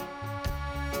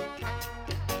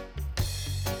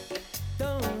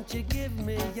 Don't you give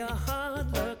me your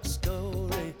hard luck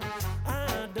story.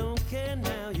 I don't care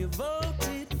now, you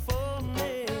voted for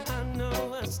me. I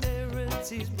know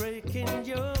austerity's breaking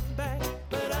your back,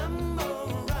 but I'm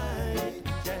alright,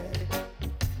 Jack.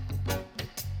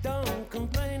 Don't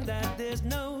complain that there's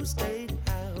no state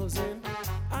housing.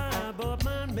 I bought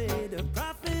mine, made a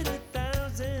profit of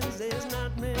thousands. There's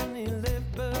not many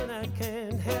left, but I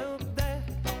can't help that.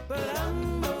 But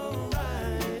I'm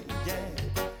alright, Jack.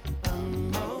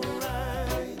 I'm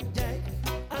alright, Jack.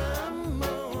 I'm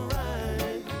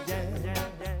alright, Jack.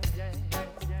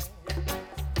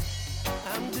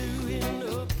 I'm doing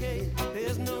okay.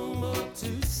 There's no more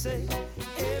to say.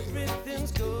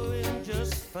 Everything's going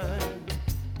just fine.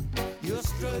 You're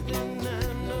struggling,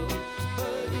 I know,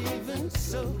 but even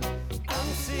so, I'm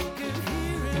sick of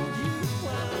hearing you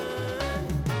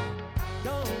whine.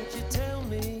 Don't you tell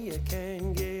me you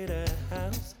can't get a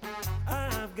house.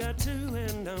 I've got two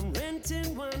and I'm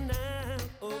renting one now.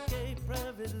 Okay,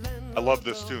 private landlord. I love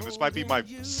this tune. This might be my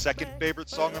second favorite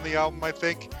song on the album, I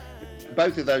think.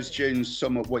 Both of those tunes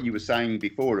sum up what you were saying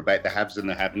before about the haves and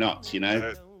the have-nots, you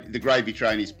know? The Gravy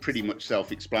Train is pretty much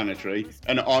self-explanatory,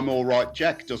 and I'm All Right,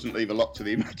 Jack doesn't leave a lot to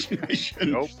the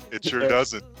imagination. Nope, it sure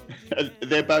doesn't.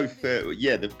 They're both,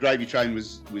 the Gravy Train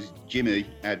was Jimmy,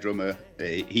 our drummer,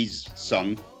 his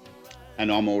song,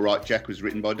 and I'm All Right, Jack was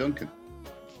written by Duncan.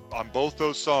 On both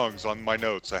those songs, on my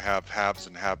notes, I have haves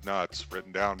and have-nots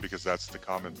written down because that's the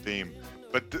common theme.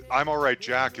 But I'm All Right,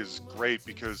 Jack is great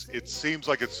because it seems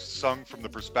like it's sung from the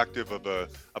perspective of a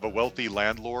wealthy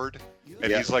landlord,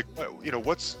 and he's like, you know,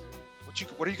 what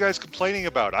are you guys complaining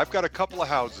about? I've got a couple of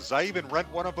houses. I even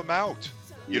rent one of them out.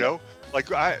 You know, like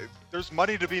there's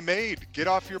money to be made. Get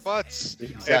off your butts.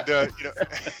 Exactly.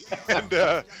 And you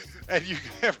know, and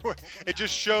it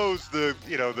just shows the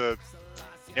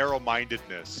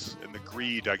narrow-mindedness and the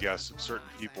greed, I guess, of certain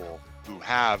people who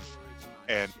have,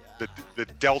 and the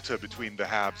delta between the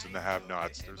haves and the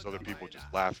have-nots. There's other people just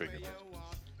laughing at it.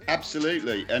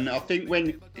 Absolutely. And I think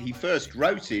when he first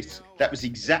wrote it, that was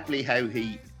exactly how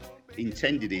he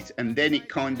intended it. And then it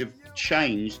kind of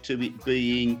changed to it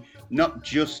being not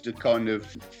just a kind of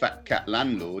fat cat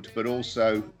landlord, but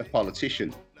also a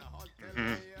politician.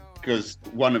 Because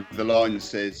one of the lines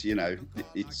says, you know,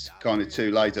 it's kind of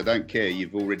too late. I don't care.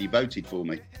 You've already voted for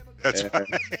me. That's right.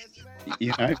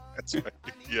 You know? That's right.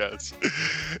 Yes.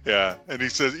 Yeah. And he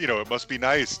says, you know, it must be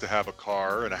nice to have a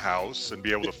car and a house and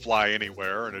be able to fly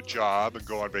anywhere and a job and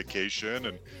go on vacation.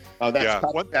 And that's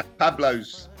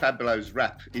Pablo's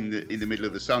rap in the middle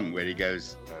of the song where he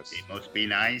goes, it must be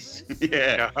nice.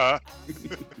 Yeah.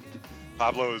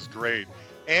 Pablo is great.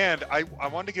 And I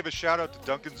wanted to give a shout out to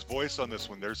Duncan's voice on this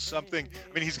one. There's something,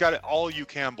 I mean, he's got it. All you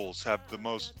Campbells have the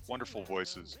most wonderful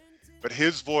voices. But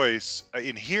his voice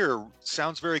in here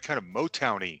sounds very kind of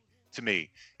Motown-y to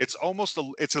me. It's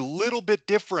it's a little bit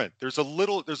different. There's a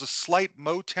slight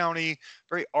Motown-y,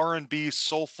 very R&B,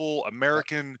 soulful,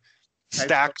 American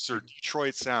Stax or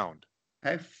Detroit sound.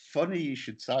 How funny you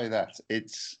should say that.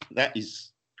 That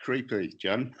is creepy,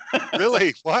 John.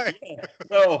 Really? Why?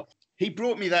 Well, he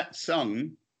brought me that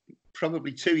song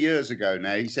probably 2 years ago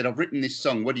now. He said, I've written this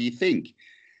song. What do you think?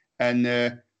 And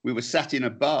we were sat in a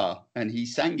bar and he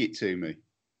sang it to me.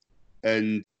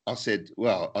 And I said,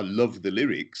 well, I love the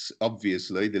lyrics.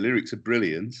 Obviously, the lyrics are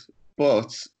brilliant,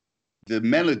 but the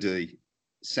melody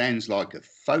sounds like a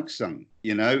folk song.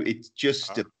 You know, it's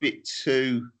just a bit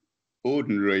too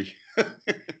ordinary.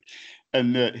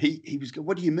 And he was going,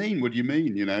 what do you mean? What do you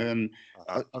mean? You know, and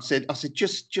I said,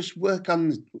 just work on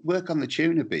the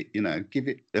tune a bit, you know, give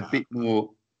it a bit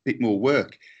more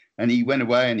work. And he went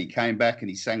away and he came back and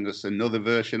he sang us another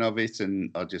version of it.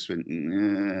 And I just went,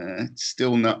 it's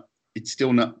still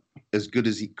not as good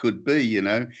as it could be, you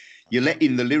know. You're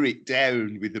letting the lyric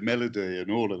down with the melody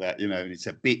and all of that, you know, and it's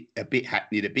a bit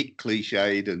hackneyed, a bit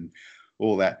cliched and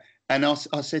all that. And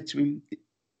I said to him,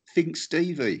 think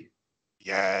Stevie.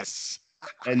 Yes.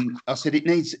 And I said, it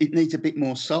needs a bit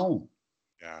more soul.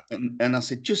 Yeah. And I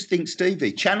said, just think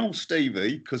Stevie, channel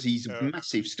Stevie, because he's a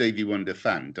massive Stevie Wonder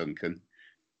fan, Duncan.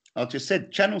 I just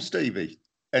said, channel Stevie.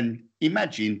 And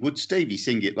imagine, would Stevie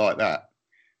sing it like that?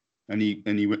 And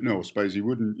he went, no, I suppose he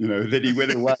wouldn't, you know. Then he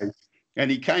went away. And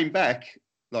he came back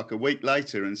like a week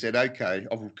later and said, okay,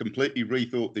 I've completely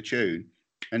rethought the tune.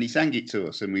 And he sang it to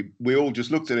us. And we all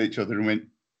just looked at each other and went,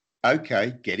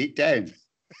 okay, get it down.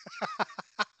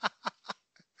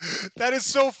 That is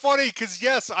so funny because,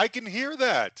 yes, I can hear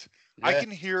that. Yeah. I can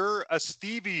hear a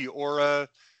Stevie or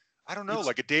I don't know,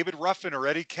 like a David Ruffin or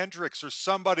Eddie Kendricks or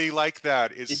somebody like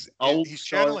that. He's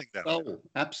channeling them. Soul.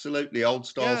 Absolutely old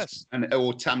style. Yes.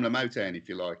 Or Tamla Motown, if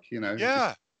you like, you know.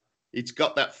 Yeah. It's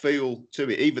got that feel to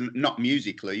it, even not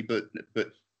musically, but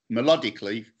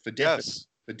melodically for definite. Yes.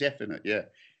 For definite, yeah.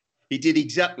 He did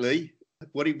exactly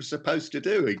what he was supposed to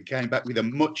do. He came back with a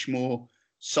much more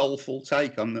soulful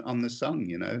take on the song,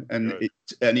 you know, and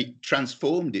it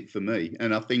transformed it for me,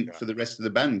 and I think for the rest of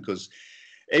the band, because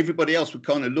everybody else were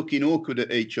kind of looking awkward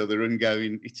at each other and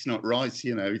going, it's not right,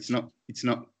 you know, it's not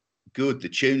good. The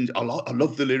tune, I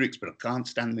love the lyrics, but I can't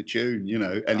stand the tune, you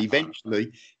know. And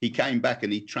eventually he came back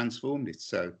and he transformed it.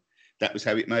 So that was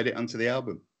how it made it onto the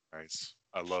album. Nice.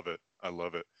 I love it.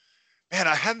 Man,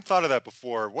 I hadn't thought of that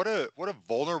before. What a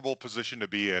vulnerable position to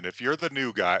be in. If you're the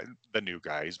new guy,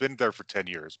 he's been there for 10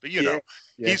 years, but you know,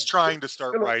 he's trying to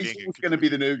start writing. He's going to be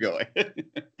the new guy.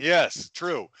 Yes,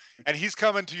 true. And he's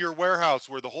coming to your warehouse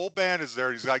where the whole band is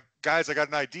there. He's like, guys, I got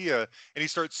an idea. And he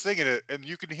starts singing it. And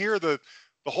you can hear the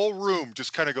whole room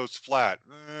just kind of goes flat.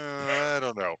 I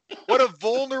don't know. What a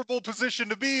vulnerable position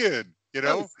to be in, you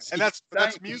know? And that's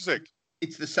music.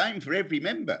 It's the same for every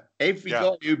member. Every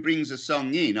guy who brings a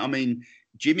song in. I mean,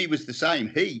 Jimmy was the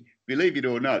same. He, believe it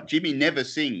or not, Jimmy never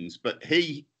sings, but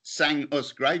he sang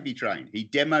us Gravy Train. He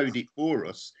demoed it for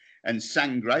us and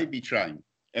sang Gravy Train.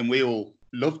 And we all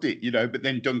loved it, you know, but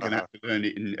then Duncan had to learn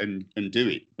it and do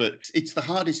it. But it's the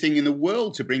hardest thing in the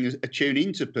world to bring a tune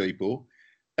into people,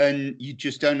 and you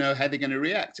just don't know how they're going to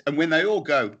react. And when they all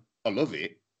go, I love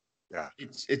it, yeah,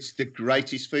 it's the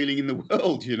greatest feeling in the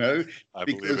world, you know,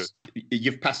 because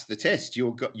you've passed the test.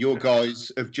 Your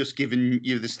guys have just given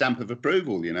you the stamp of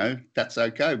approval, you know. That's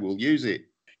okay. We'll use it.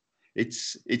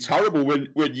 It's horrible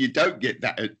when you don't get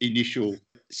that initial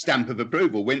stamp of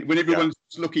approval, when everyone's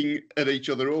looking at each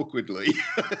other awkwardly.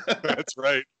 That's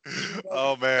right.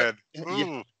 Oh man,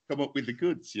 you come up with the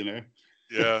goods, you know.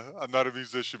 Yeah, I'm not a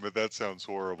musician, but that sounds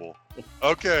horrible.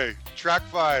 Okay, track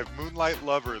 5, Moonlight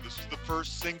Lover. This is the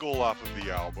first single off of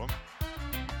the album.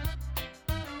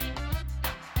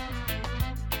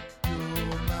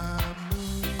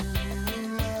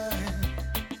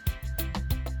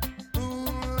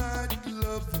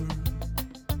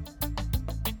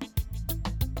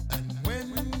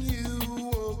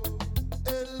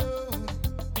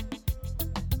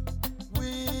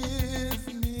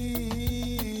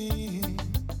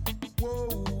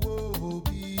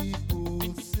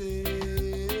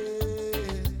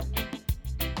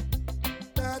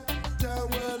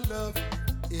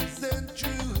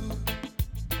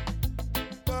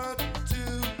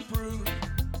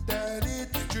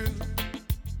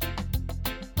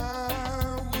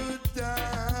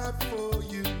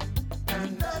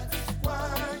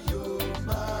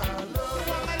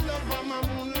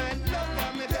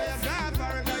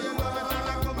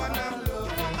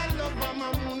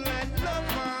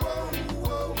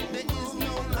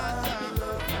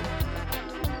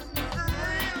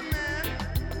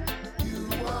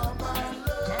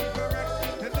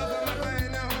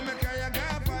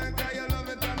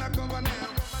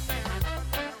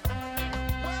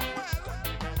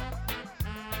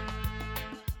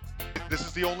 This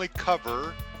is the only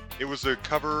cover. It was a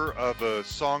cover of a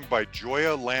song by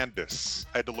Joya Landis.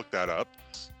 I had to look that up.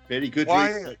 Very good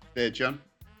Why? research there, John.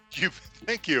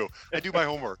 Thank you. I do my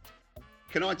homework.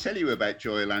 Can I tell you about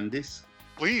Joy Landis?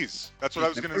 Please. That's what I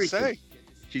was going to say.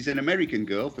 She's an American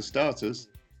girl, for starters.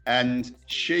 And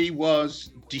she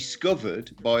was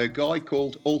discovered by a guy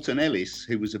called Alton Ellis,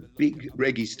 who was a big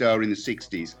reggae star in the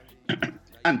 60s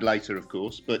and later, of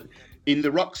course. But in the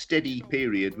rocksteady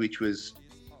period, which was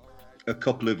a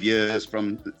couple of years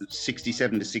from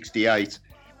 67 to 68,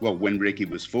 well, when reggae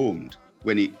was formed,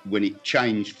 when it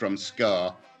changed from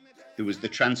ska, there was the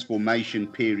transformation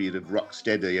period of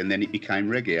rocksteady, and then it became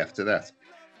reggae after that.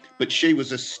 But she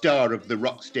was a star of the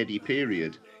rocksteady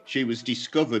period. She was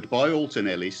discovered by Alton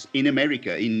Ellis in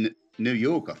America, in New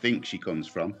York, I think she comes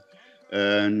from.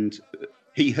 And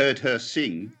he heard her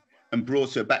sing and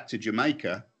brought her back to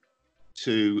Jamaica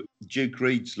to Duke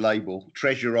Reid's label,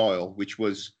 Treasure Isle, which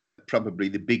was probably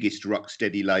the biggest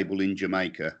rocksteady label in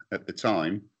Jamaica at the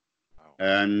time. Wow.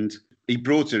 And he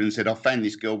brought her and said, I found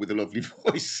this girl with a lovely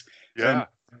voice. Yeah.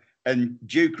 And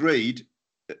Duke Reid,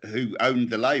 who owned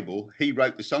the label, he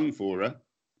wrote the song for her,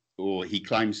 or he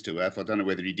claims to have. I don't know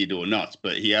whether he did or not,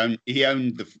 but he owned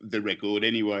the record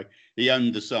anyway. He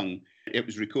owned the song. It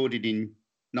was recorded in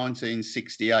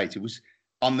 1968. It was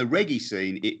on the reggae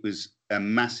scene. It was a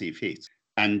massive hit,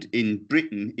 and in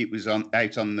Britain, it was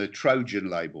out on the Trojan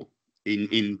label.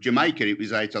 In Jamaica, it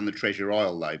was out on the Treasure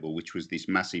Isle label, which was this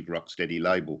massive rocksteady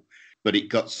label. But it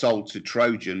got sold to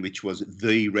Trojan, which was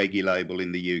the reggae label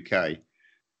in the UK.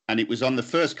 And it was on the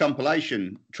first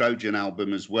compilation Trojan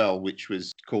album as well, which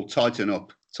was called Tighten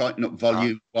Up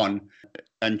Volume 1.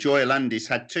 And Joy Landis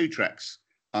had 2 tracks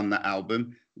on that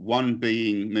album, one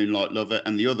being Moonlight Lover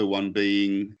and the other one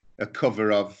being a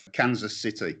cover of Kansas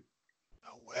City.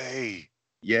 No way.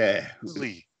 Yeah.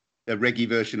 Really? A reggae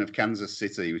version of Kansas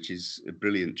City, which is a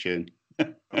brilliant tune.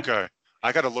 Okay.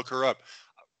 I got to look her up.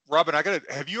 Robin,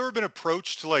 have you ever been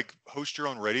approached to like host your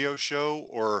own radio show?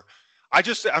 Or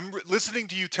I'm listening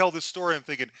to you tell this story. I'm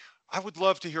thinking, I would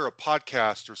love to hear a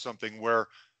podcast or something where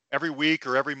every week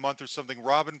or every month or something,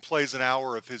 Robin plays an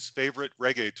hour of his favorite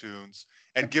reggae tunes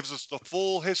and gives us the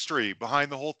full history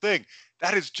behind the whole thing.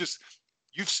 That is just,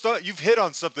 you've hit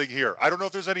on something here. I don't know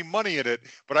if there's any money in it,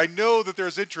 but I know that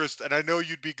there's interest and I know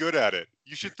you'd be good at it.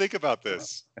 You should think about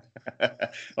this.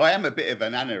 I am a bit of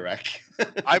an anorak.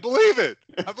 I believe it.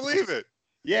 I believe it.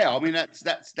 Yeah, I mean that's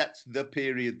the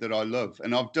period that I love,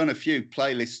 and I've done a few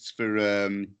playlists for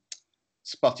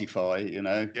Spotify, you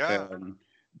know. Yeah.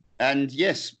 And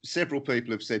yes, several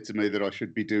people have said to me that I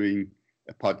should be doing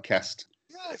a podcast.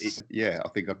 Yes. I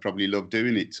think I'd probably love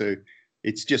doing it too.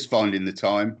 It's just finding the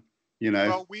time, you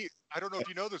know. Well, I don't know if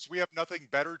you know this, we have nothing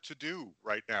better to do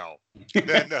right now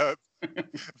than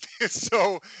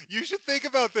so you should think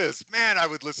about this. Man, I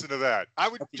would listen to that. I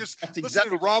would just listen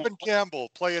to Robin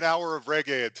Campbell play an hour of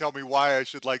reggae and tell me why I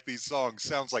should like these songs.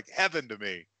 Sounds like heaven to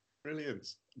me.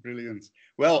 Brilliant.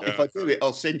 Well, if I do it,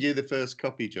 I'll send you the first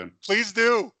copy, John. Please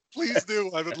do.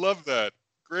 I would love that.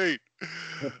 Great.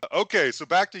 Okay, so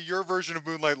back to your version of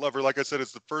Moonlight Lover. Like I said,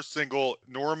 it's the first single.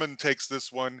 Norman takes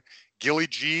this one. Gilly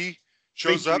G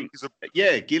shows up.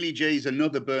 Gilly G is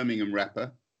another Birmingham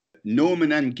rapper.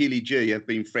 Norman and Gilly G have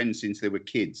been friends since they were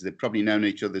kids. They've probably known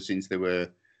each other since they were,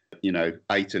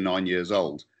 8 or 9 years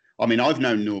old. I mean, I've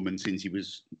known Norman since he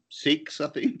was 6, I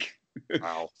think.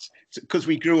 Wow. Because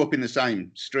we grew up in the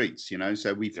same streets,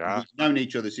 so we've known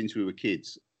each other since we were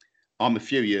kids. I'm a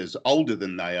few years older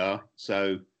than they are,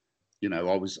 so, I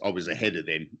was ahead of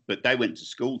them. But they went to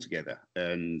school together.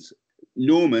 And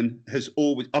Norman has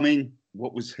always,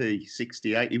 what was he,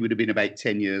 68? He would have been about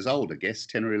 10 years old, I guess,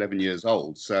 10 or 11 years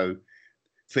old. So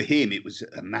for him, it was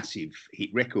a massive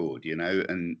hit record,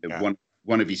 and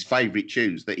one of his favourite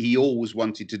tunes that he always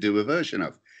wanted to do a version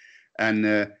of.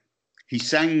 And he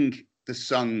sang the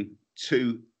song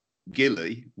to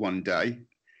Gilly one day.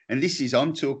 And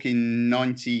I'm talking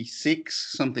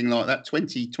 96, something like that,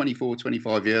 24,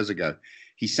 25 years ago.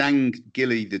 He sang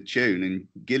Gilly the tune, and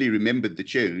Gilly remembered the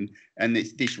tune, and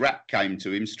this rap came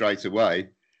to him straight away,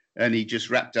 and he just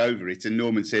rapped over it. And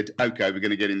Norman said, "Okay, we're going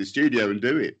to get in the studio and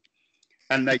do it,"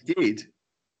 and they did,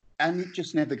 and it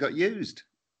just never got used.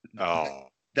 Oh,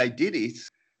 they did it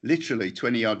literally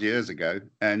 20 odd years ago,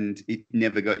 and it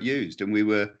never got used. And we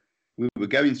were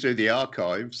going through the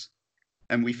archives,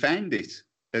 and we found it,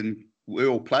 and we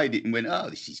all played it and went, "Oh,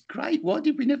 this is great. Why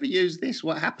did we never use this?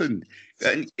 What happened?"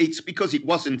 And it's because it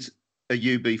wasn't a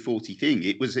UB40 thing.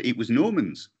 It was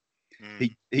Norman's.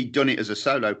 He'd done it as a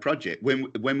solo project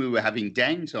when we were having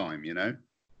downtime,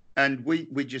 And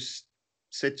we just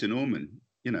said to Norman,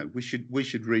 we should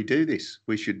redo this.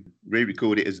 We should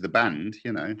re-record it as the band,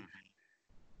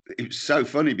 It was so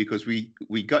funny because we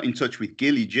got in touch with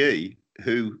Gilly G,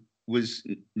 who was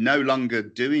no longer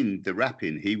doing the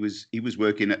rapping. He was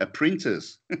working at a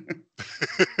printer's.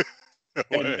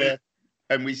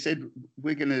 And we said,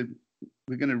 we're gonna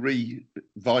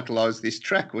revitalize this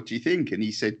track. What do you think? And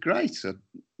he said, great,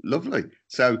 lovely.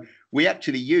 So we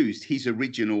actually used his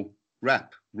original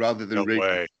rap rather than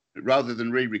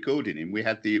re-recording him. We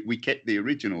kept the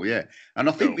original, yeah. And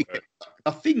I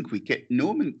think we kept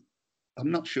Norman. I'm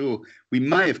not sure. We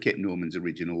may have kept Norman's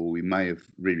original, or we may have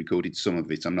re-recorded some of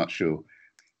it. I'm not sure.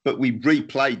 But we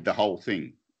replayed the whole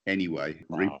thing anyway.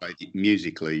 Wow. Replayed it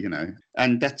musically, you know.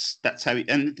 And that's how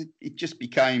it just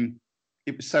became.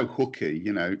 It was so hooky,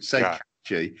 you know, so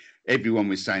catchy. Everyone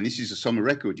was saying, this is a summer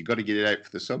record. You've got to get it out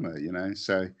for the summer, you know.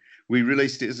 So we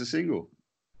released it as a single.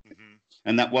 Mm-hmm.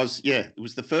 And that was, it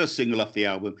was the first single off the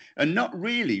album, and not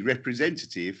really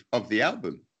representative of the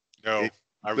album. No,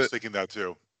 I was thinking that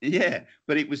too. Yeah,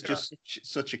 but it was just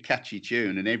such a catchy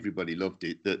tune, and everybody loved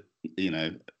it, that, you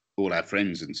know, all our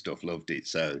friends and stuff loved it.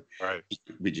 So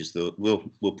we just thought,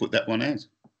 we'll put that one out.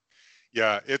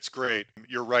 Yeah, it's great.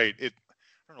 You're right. I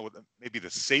don't know, maybe the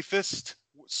safest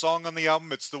song on the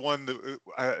album. It's the one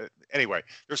that, anyway,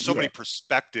 there's so many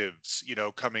perspectives, you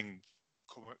know, coming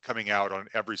out on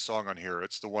every song on here.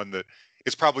 It's the one that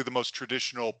is probably the most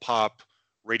traditional pop,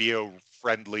 radio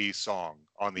friendly song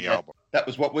on the album. That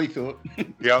was what we thought.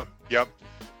 Yep.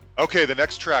 Okay, the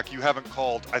next track, You Haven't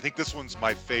Called. I think this one's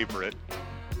my favorite.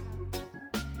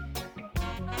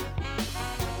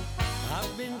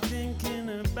 I've been thinking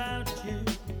about you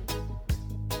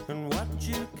and what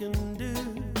you can do,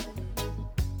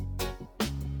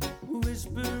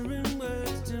 whispering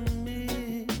words to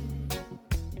me,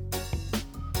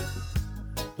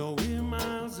 though we're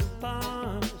miles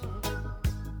apart,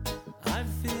 I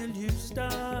feel you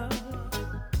start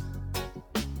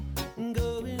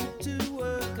going to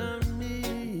work on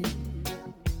me.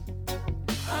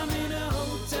 I'm in a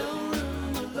hotel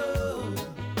room alone,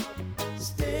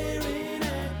 staring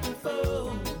at the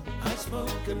phone. I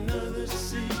smoke another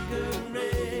cigarette.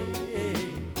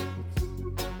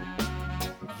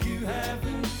 You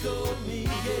haven't called me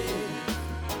yet.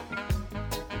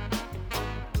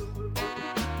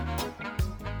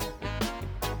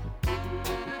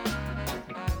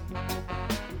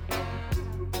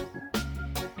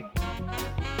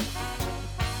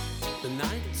 The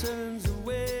night turns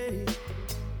away,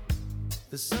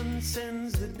 the sun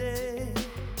sends the day,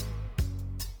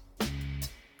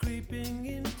 creeping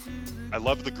into the... I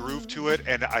love the groove to it,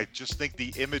 and I just think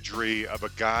the imagery of a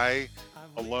guy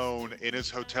alone in his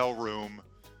hotel room,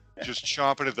 just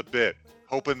chomping at the bit,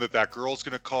 hoping that girl's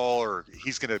gonna call, or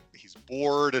he's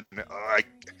bored, and I'm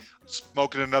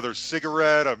smoking another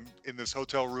cigarette. I'm in this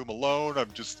hotel room alone.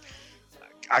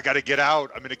 I got to get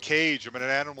out. I'm in a cage. I'm an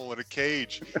animal in a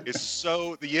cage.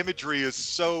 The imagery is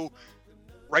so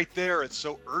right there. It's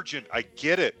so urgent. I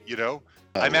get it, you know.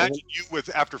 I imagine you,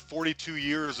 after 42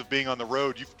 years of being on the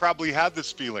road, you've probably had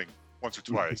this feeling once or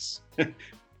twice.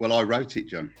 Well, I wrote it,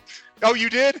 John. Oh, you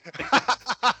did?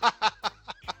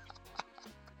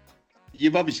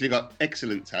 You've obviously got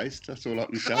excellent taste. That's all I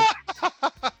can say.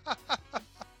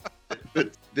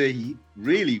 But the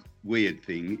really weird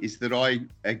thing is that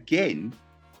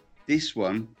this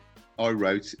one I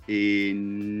wrote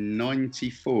in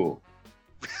 94.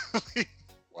 Really?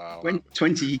 Wow.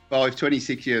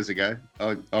 26 years ago,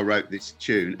 I wrote this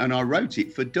tune, and I wrote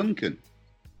it for Duncan.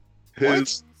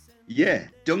 What? Yeah,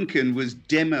 Duncan was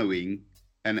demoing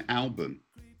an album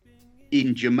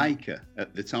in Jamaica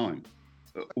at the time.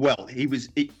 Well, he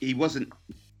wasn't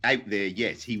out there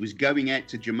yet. He was going out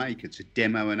to Jamaica to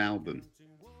demo an album.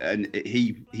 And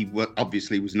he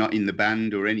obviously was not in the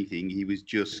band or anything. He was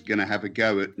just going to have a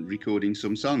go at recording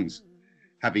some songs.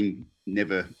 Having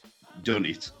never done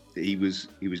it, he was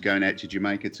going out to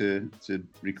Jamaica to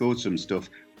record some stuff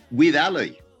with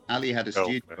Ali. Ali had a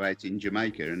studio out in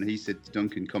Jamaica, and he said to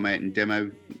Duncan, come out and demo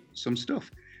some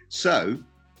stuff. So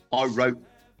I wrote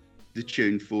the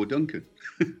tune for Duncan.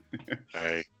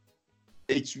 Hey.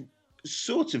 It's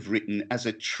sort of written as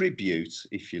a tribute,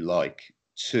 if you like,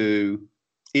 to...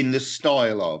 in the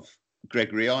style of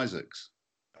Gregory Isaacs.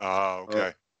 Oh,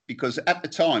 okay. Because at the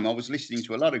time I was listening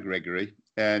to a lot of Gregory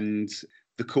and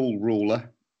The Cool Ruler.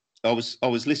 I was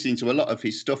listening to a lot of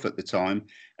his stuff at the time,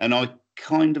 and I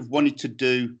kind of wanted to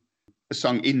do a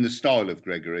song in the style of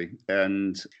Gregory.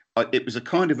 And it was a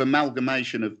kind of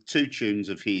amalgamation of two tunes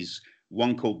of his,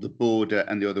 one called The Border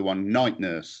and the other one Night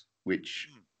Nurse, which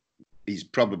is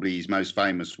probably his most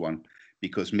famous one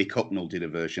because Mick Hucknall did a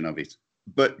version of it.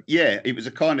 But yeah, it was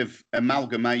a kind of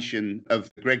amalgamation of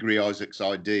Gregory Isaacs'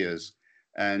 ideas,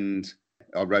 and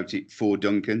I wrote it for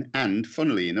Duncan, and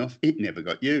funnily enough, it never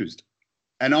got used.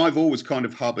 And I've always kind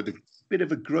of harbored bit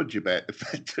of a grudge about the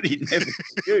fact that it never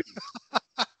was used.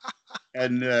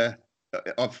 And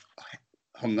I've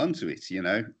hung on to it,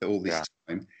 all this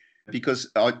time,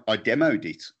 because I demoed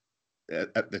it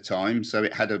at the time, so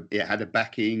it had a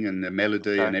backing and a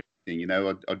melody and everything.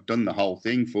 I'd done the whole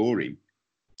thing for him.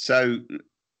 So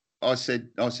I said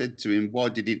to him, "Why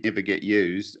did it never get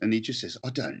used?" And he just says,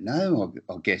 "I don't know.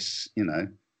 I guess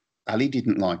Ali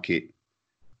didn't like it."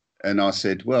 And I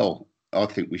said, "Well, I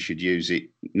think we should use it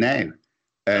now."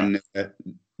 And of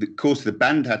course, the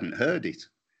band hadn't heard it,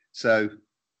 so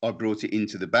I brought it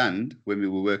into the band when we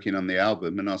were working on the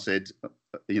album, and I said,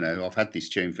 "I've had this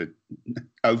tune for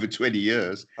over 20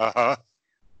 years. I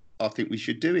think we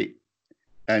should do it."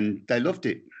 And they loved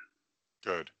it.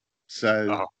 Good.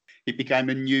 So it became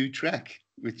a new track,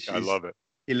 which I love it.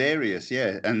 Hilarious,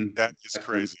 yeah. And that is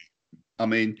crazy. I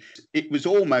mean, it was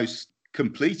almost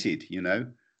completed,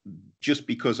 just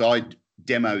because I'd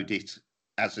demoed it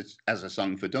as a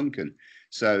song for Duncan.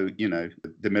 So,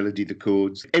 the melody, the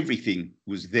chords, everything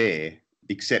was there,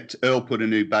 except Earl put a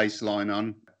new bass line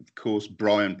on. Of course,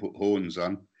 Brian put horns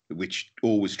on, which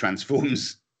always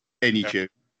transforms any tune.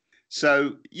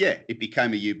 So, it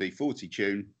became a UB40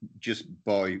 tune just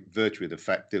by virtue of the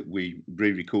fact that we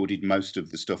re-recorded most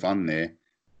of the stuff on there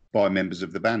by members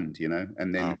of the band,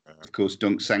 and then, of course,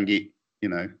 Dunk sang it,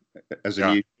 as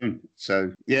a new tune.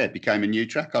 So, it became a new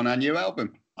track on our new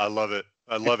album. I love it.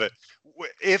 I love it.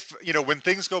 If, when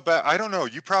things go back, I don't know,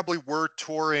 you probably were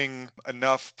touring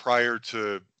enough prior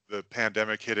to the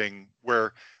pandemic hitting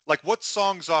where, like, what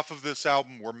songs off of this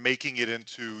album were making it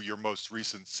into your most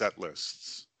recent set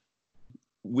lists?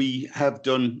 We have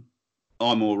done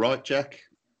I'm All Right, Jack.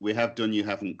 We have done You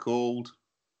Haven't Called.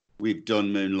 We've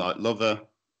done Moonlight Lover.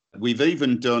 We've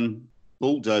even done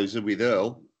Bulldozer with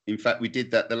Earl. In fact, we did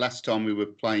that the last time we were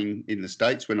playing in the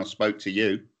States when I spoke to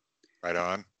you. Right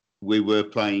on. We were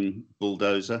playing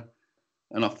Bulldozer.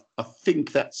 And I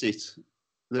think that's it.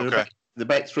 There are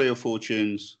about 3 or 4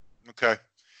 tunes. Okay.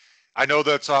 I know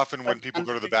that's often when people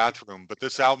go to the bathroom, but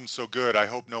this album's so good, I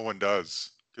hope no one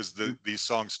does, because these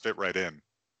songs fit right in.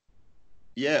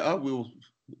 Yeah, we'll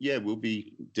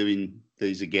be doing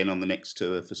these again on the next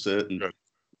tour for certain. Good.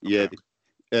 Yeah,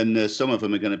 and some of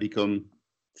them are going to become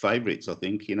favourites, I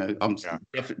think. I'm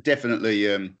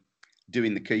definitely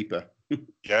doing The Keeper.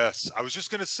 Yes, I was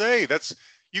just going to say,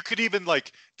 you could even,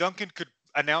 like, Duncan could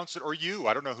announce it, or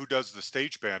I don't know who does the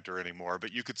stage banter anymore,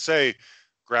 but you could say,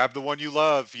 grab the one you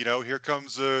love, here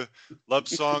comes a love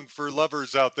song for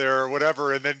lovers out there or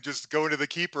whatever, and then just go into The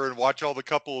Keeper and watch all the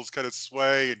couples kind of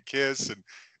sway and kiss, and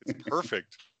it's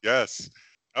perfect. Yes.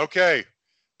 Okay.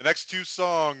 The next 2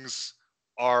 songs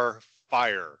are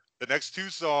fire. The next 2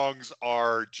 songs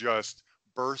are just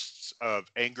bursts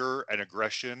of anger and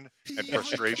aggression and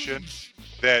frustration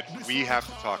that we have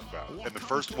to talk about. And the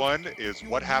first one is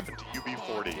What Happened to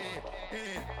UB40.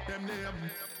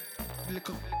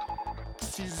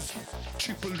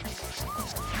 Triple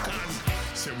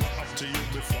say what happened to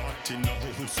UB40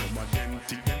 now? Some of them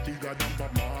think them bigger than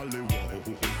Bob Marley.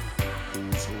 Whoa,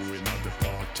 who's who in the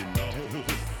party now?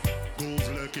 Goes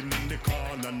lurking in the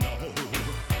corner now.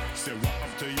 Say what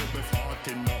happened to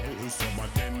UB40 now? Some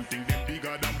of them think them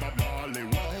bigger than Bob Marley.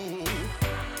 Whoa,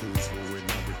 who's who in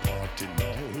the party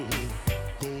now?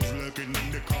 Goes lurking in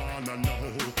the corner now.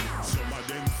 Some of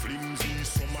them flimsy,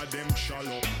 some of them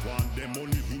shallow. Want them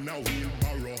money in a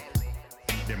wheelbarrow.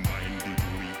 Them mind it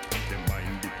weak, them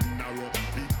mind it narrow.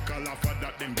 Big color for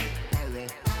that them get arrow.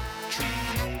 Tree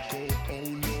loco, oh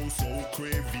no, so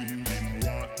craving. Them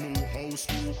want new house,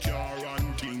 new car and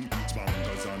thing.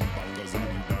 Bangers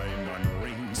and diamond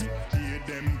rings. Hear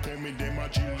them coming, them a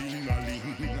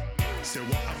chilling-a-ling. Say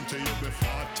what happened to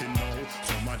UB40 now?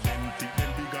 Some of them think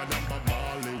them bigger than Bob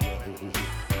Marley. Whoa,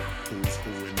 who's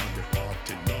going on the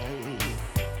party now?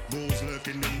 Goes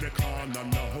lurking in the corner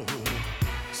now.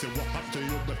 Say what happened to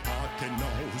UB40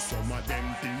 now? Some of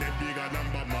them think they bigger than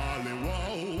Bob Marley.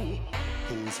 Whoa,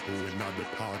 who's going at the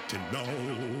party now?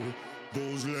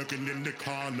 Goes lurking in the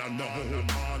corner now.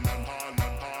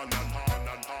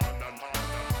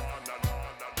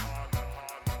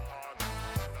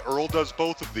 Earl does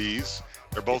both of these.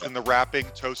 They're both in the rapping,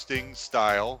 toasting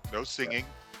style, no singing.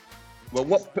 Well,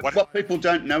 what people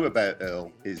don't know about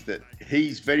Earl is that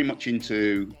he's very much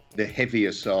into the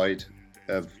heavier side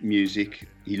of music.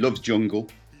 He loves jungle.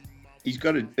 He's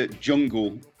got a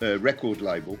jungle record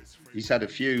label. He's had a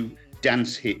few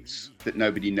dance hits that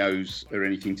nobody knows are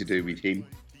anything to do with him.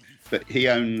 But he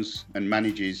owns and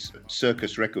manages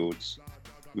Circus Records,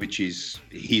 which is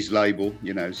his label,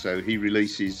 so he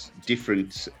releases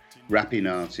different rapping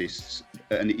artists,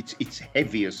 and it's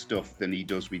heavier stuff than he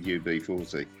does with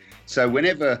UB40. So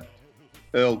whenever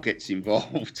Earl gets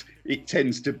involved, it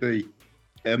tends to be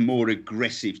a more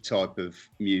aggressive type of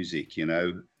music, you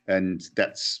know, and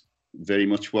that's very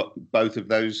much what both of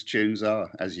those tunes are,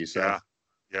 as you say.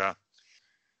 Yeah.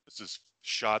 This is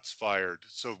shots fired.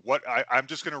 So I'm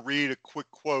just going to read a quick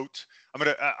quote.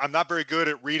 I'm not very good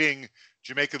at reading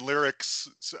Jamaican lyrics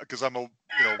because I'm a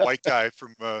white guy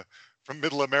from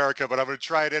Middle America, but I'm going to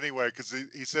try it anyway because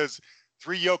he says,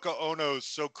 "Three Yoko Onos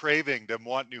so craving, them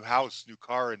want new house, new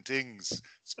car and things,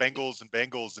 spangles and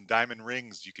bangles and diamond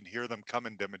rings. You can hear them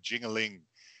coming, them a jingling."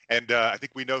 And I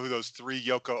think we know who those three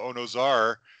Yoko Onos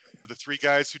are. The three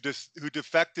guys who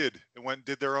defected and went and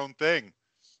did their own thing.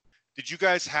 Did you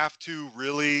guys have to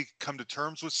really come to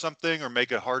terms with something or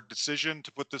make a hard decision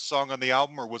to put this song on the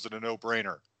album, or was it a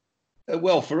no-brainer?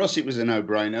 Well, for us, it was a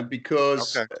no-brainer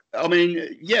because, Okay. I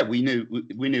mean, yeah, we knew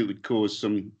it would cause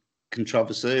some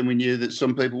controversy, and we knew that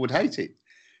some people would hate it,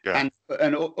 Yeah.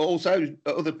 and also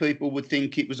other people would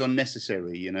think it was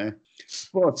unnecessary, you know.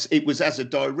 But it was as a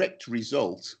direct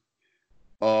result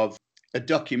of a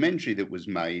documentary that was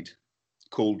made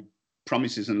called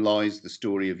 "Promises and Lies: The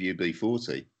Story of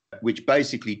UB40." Which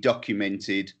basically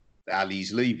documented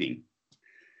Ali's leaving.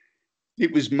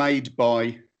 It was made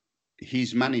by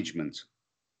his management,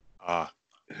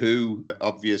 who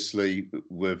obviously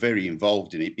were very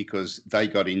involved in it because they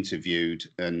got interviewed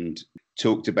and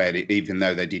talked about it, even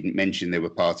though they didn't mention they were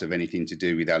part of anything to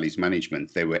do with Ali's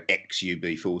management. They were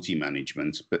ex-UB40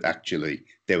 management, but actually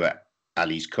they were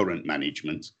Ali's current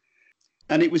management.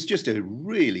 And it was just a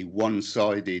really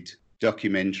one-sided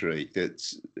documentary that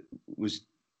was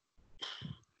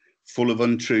full of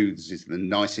untruths, is the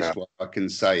nicest way I can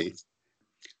say it.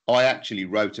 I actually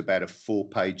wrote about a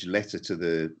 4-page letter to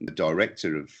the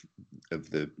director of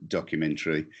the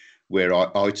documentary where I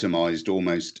itemized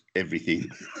almost everything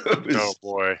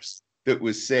that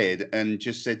was said and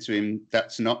just said to him,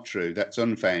 that's not true, that's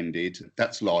unfounded,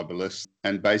 that's libelous,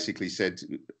 and basically said,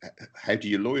 how do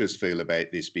your lawyers feel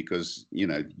about this? Because, you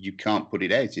know, you can't put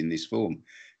it out in this form.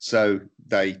 So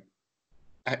they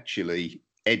actually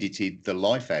edited the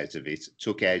life out of it,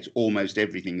 took out almost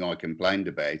everything I complained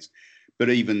about. But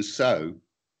even so,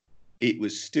 it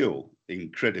was still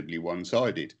incredibly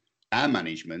one-sided. Our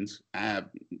management,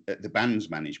 the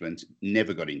band's management,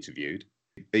 never got interviewed,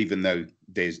 even though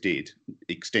theirs did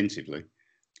extensively.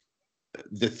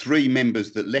 The 3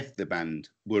 members that left the band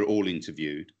were all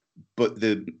interviewed, but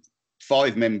the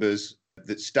 5 members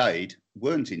that stayed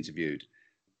weren't interviewed.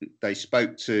 They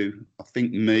spoke to, I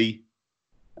think, me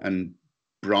and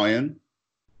Brian,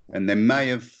 and they may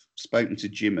have spoken to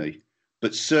Jimmy,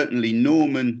 but certainly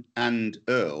Norman and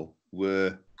Earl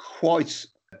were quite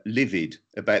livid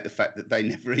about the fact that they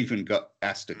never even got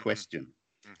asked a question.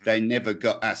 Mm-hmm. They never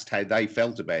got asked how they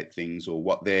felt about things or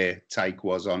what their take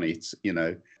was on it, you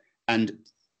know. And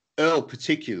Earl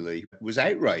particularly was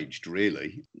outraged,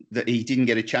 really, that he didn't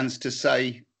get a chance to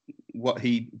say what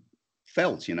he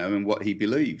felt, you know, and what he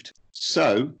believed.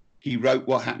 So he wrote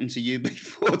What Happened to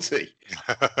UB40.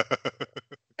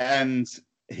 And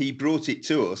he brought it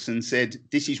to us and said,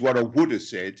 this is what I would have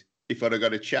said if I'd have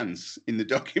got a chance in the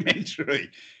documentary.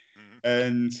 Mm-hmm.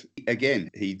 And again,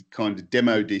 he kind of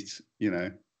demoed it, you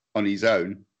know, on his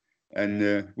own.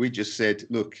 And we just said,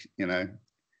 look, you know,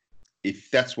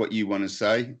 if that's what you want to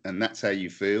say and that's how you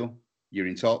feel, you're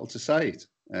entitled to say it.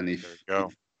 And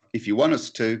if you want us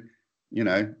to, you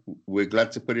know, we're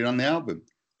glad to put it on the album.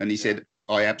 And he said,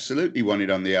 I absolutely want it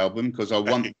on the album because I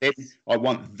want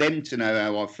them to know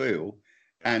how I feel.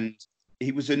 And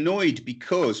he was annoyed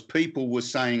because people were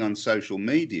saying on social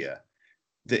media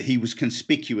that he was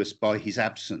conspicuous by his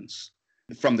absence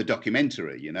from the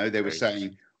documentary. You know, they were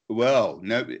saying, well,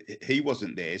 no, he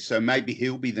wasn't there, so maybe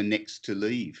he'll be the next to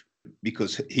leave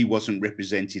because he wasn't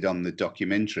represented on the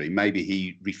documentary. Maybe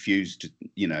he refused to,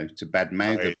 you know, to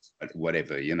badmouth it,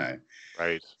 whatever, you know.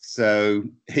 Right. So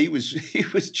he was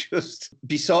just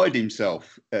beside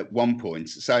himself at one point,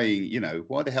 saying, you know,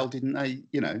 why the hell didn't they,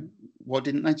 you know, why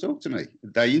didn't they talk to me?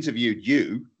 They interviewed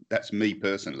you. That's me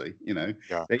personally, you know.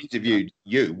 Yeah. They interviewed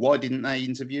you. Why didn't they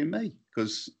interview me?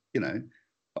 Because, you know,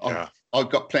 I've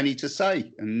got plenty to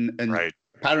say, and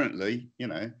apparently, you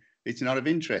know, it's not of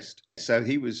interest. So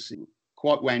he was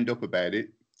quite wound up about it,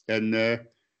 and the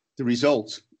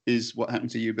result is what happened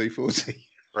to UB40.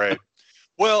 Right.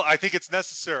 Well, I think it's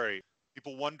necessary.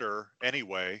 People wonder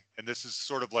anyway, and this is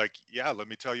sort of like, let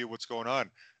me tell you what's going on.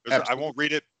 I won't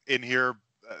read it in here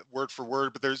word for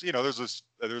word, but there's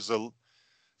a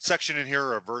section in here,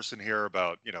 or a verse in here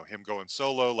about, you know, him going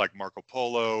solo like Marco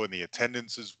Polo, and the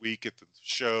attendance is weak at the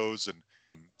shows, and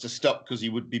to stop because he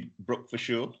would be broke for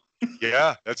sure.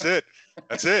 Yeah, that's it.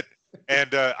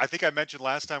 And I think I mentioned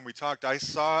last time we talked, I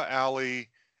saw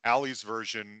Ali's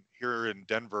version here in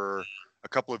Denver a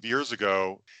couple of years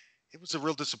ago. It was a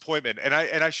real disappointment. And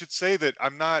I should say that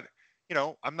I'm not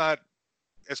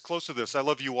as close to this. I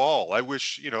love you all. I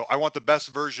wish, I want the best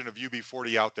version of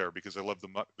UB40 out there because I love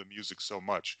the music so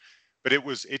much. But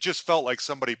it just felt like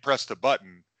somebody pressed a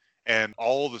button and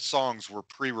all the songs were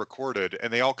pre-recorded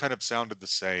and they all kind of sounded the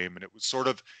same. And it was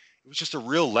just a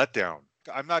real letdown.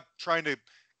 I'm not trying to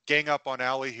gang up on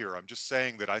Ali here. I'm just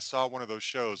saying that I saw one of those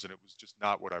shows and it was just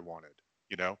not what I wanted,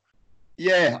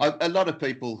 Yeah, a lot of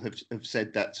people have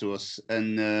said that to us,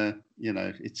 and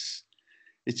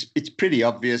it's pretty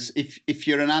obvious. If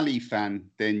you're an Ali fan,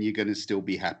 then you're going to still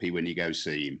be happy when you go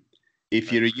see him.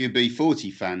 If you're a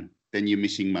UB40 fan, then you're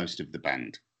missing most of the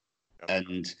band. Yep.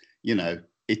 And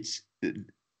it's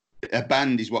a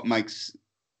band is what makes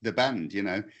the band.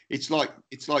 It's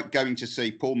like going to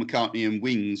see Paul McCartney and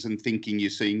Wings and thinking you're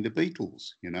seeing the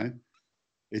Beatles.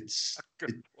 It's a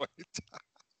good point.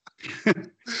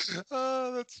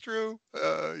 Oh, that's true.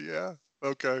 Yeah.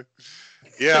 Okay.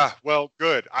 Yeah. Well,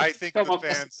 good. I think the fans.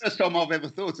 That's the first time I've ever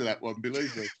thought of that one.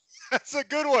 Believe me. That's a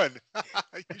good one.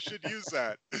 You should use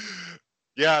that.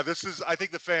 Yeah. I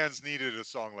think the fans needed a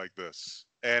song like this,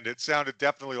 and it sounded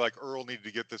definitely like Earl needed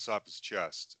to get this off his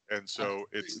chest, and so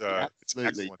it's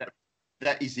excellent.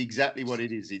 That is exactly what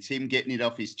it is. It's him getting it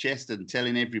off his chest and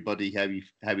telling everybody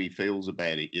how he feels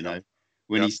about it.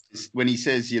 When he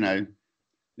says,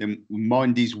 their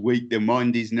mind is weak, their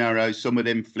mind is narrow, some of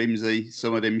them flimsy,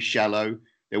 some of them shallow.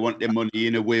 They want their money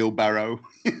in a wheelbarrow.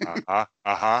 That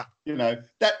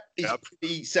is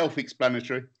pretty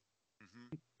self-explanatory.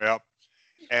 Mm-hmm. Yep.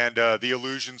 And the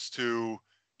allusions to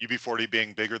UB40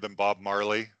 being bigger than Bob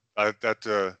Marley, I'm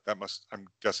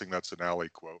guessing that's an Ali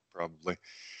quote, probably.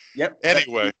 Yep.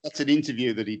 Anyway. That's an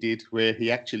interview that he did where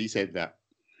he actually said that.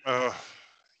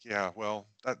 Yeah, well,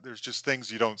 there's just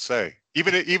things you don't say.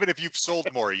 Even if you've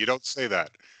sold more, you don't say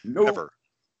that. No. Never.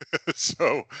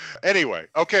 So, anyway,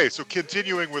 okay, so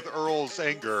continuing with Earl's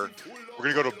anger,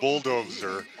 we're going to go to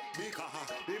Bulldozer.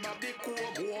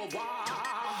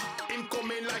 Him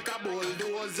coming like a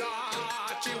bulldozer,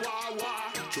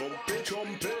 chihuahua,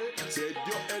 chumpy, said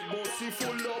your head must be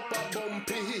full up a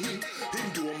bumpy. Him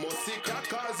do must see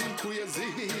crackers, him crazy,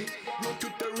 no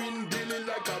tutoring Billy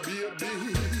like a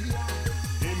baby.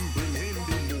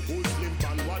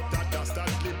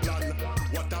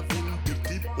 What a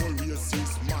vindictive or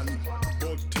racist man,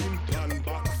 but him plan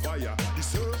backfire. The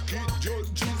circuit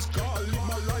judges call him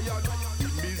a liar.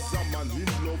 Him is a man in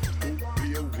love to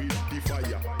play with the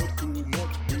fire, but too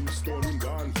much brimstone him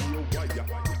gone here wire.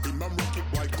 Him and Rocky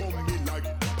Boy coming like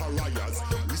pariahs.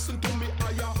 Listen to me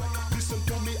higher,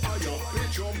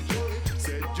 jump,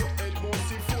 said your head must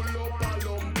be full up a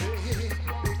lumpy,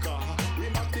 because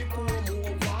him a take home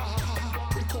over.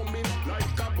 Him coming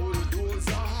like a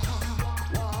bulldozer.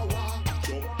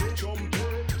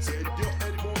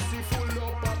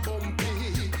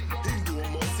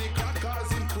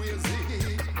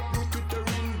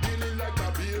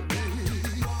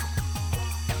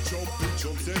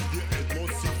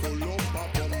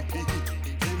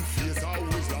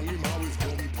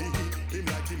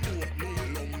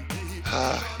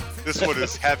 This one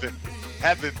is heaven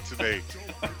to me,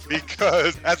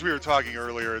 because as we were talking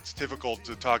earlier, it's difficult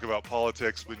to talk about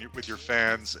politics with your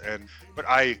fans, but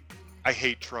I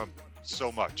hate Trump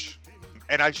so much.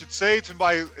 And I should say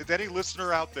to any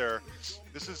listener out there,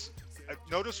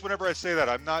 notice whenever I say that,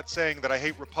 I'm not saying that I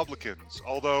hate Republicans,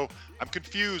 although I'm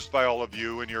confused by all of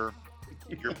you and your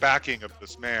backing of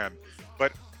this man.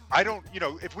 But I don't,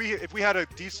 if we had a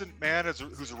decent man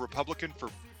who's a Republican for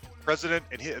president,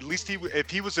 and if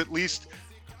he was at least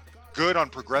good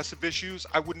on progressive issues,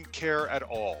 I wouldn't care at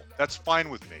all. That's fine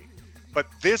with me. But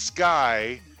this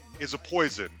guy is a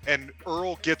poison, and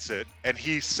Earl gets it, and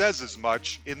he says as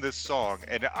much in this song.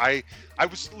 And I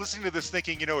was listening to this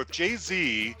thinking, if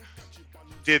Jay-Z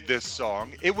did this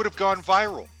song, it would have gone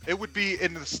viral. It would be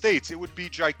in the States. It would be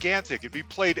gigantic. It'd be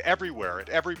played everywhere at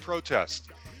every protest.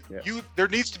 Yeah. There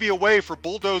needs to be a way for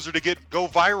Bulldozer to go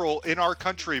viral in our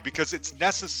country because it's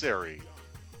necessary.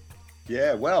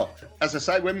 Yeah, well, as I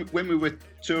say, when we were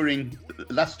touring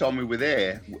last time we were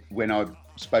there, when I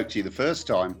spoke to you the first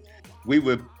time, we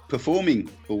were performing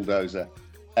Bulldozer,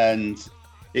 and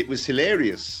it was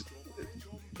hilarious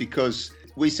because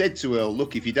we said to Earl,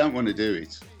 look, if you don't want to do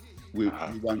it, we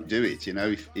won't do it.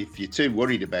 If you're too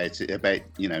worried about it, about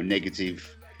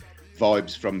negative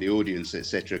vibes from the audience,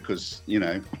 etc., because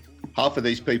half of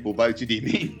these people voted him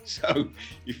in. So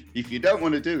if you don't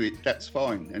want to do it, that's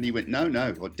fine. And he went, no,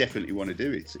 I definitely want to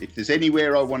do it. If there's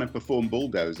anywhere I want to perform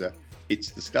Bulldozer,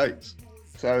 it's the States.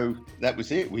 So that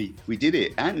was it. We did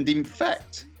it. And in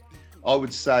fact, I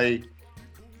would say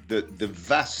that the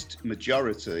vast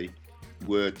majority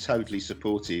were totally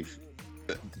supportive,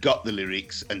 got the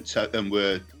lyrics and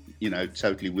were,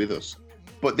 totally with us.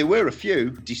 But there were a few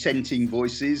dissenting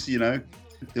voices, There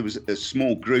was a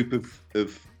small group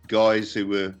of guys who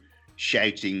were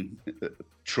shouting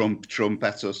Trump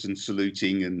at us and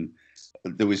saluting. And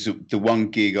there was the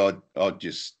one gig I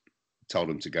just told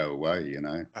them to go away,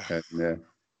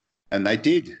 And they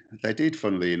did,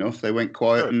 funnily enough. They went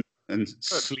quiet and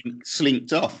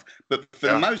slinked off. But for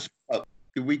the most part,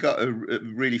 we got a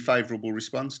really favourable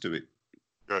response to it.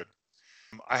 Good.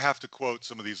 I have to quote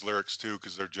some of these lyrics too,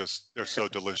 because they're so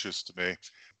delicious to me.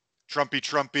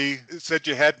 Trumpy, said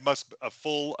your head must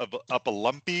full of up a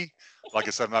lumpy. Like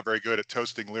I said, I'm not very good at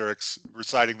toasting lyrics,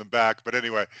 reciting them back. But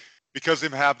anyway, because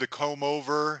him have to comb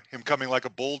over, him coming like a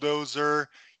bulldozer,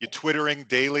 you twittering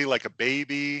daily like a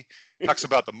baby. Talks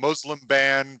about the Muslim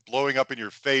ban blowing up in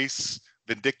your face,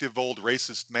 vindictive old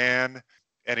racist man.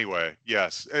 Anyway,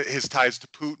 yes, his ties to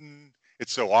Putin.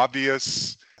 It's so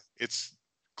obvious. It's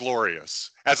glorious.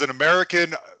 As an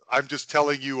American, I'm just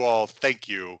telling you all, thank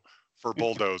you for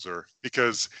Bulldozer,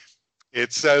 because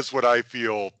it says what I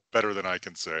feel better than I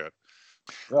can say it.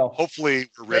 Well, hopefully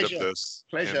we're rid of this.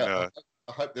 Pleasure. And,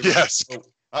 I hope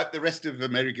I hope the rest of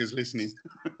America's listening.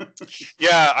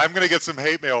 Yeah, I'm going to get some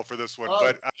hate mail for this one.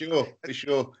 But for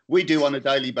sure. We do on a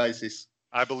daily basis.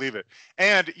 I believe it.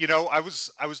 And, I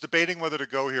was debating whether to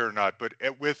go here or not, but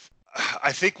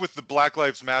I think with the Black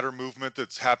Lives Matter movement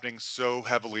that's happening so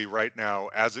heavily right now,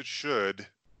 as it should,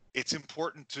 it's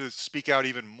important to speak out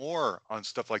even more on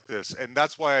stuff like this. And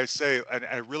that's why I say, and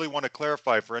I really want to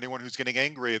clarify for anyone who's getting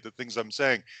angry at the things I'm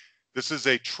saying, this is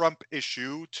a Trump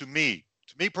issue to me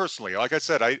personally. Like I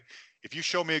said, if you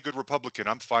show me a good Republican,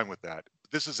 I'm fine with that.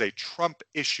 This is a Trump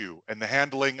issue, and the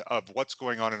handling of what's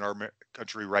going on in our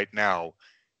country right now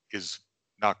is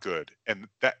not good. And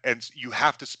you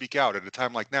have to speak out at a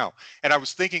time like now. And I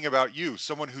was thinking about you,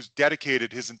 someone who's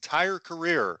dedicated his entire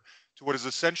career to what is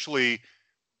essentially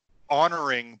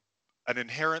honoring an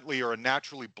inherently or a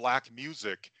naturally black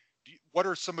music. What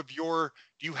are some of do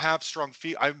you have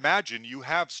I imagine you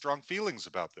have strong feelings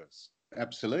about this.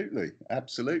 Absolutely.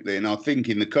 And I think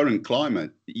in the current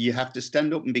climate, you have to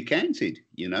stand up and be counted.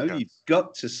 Yes. You've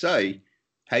got to say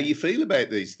how you feel about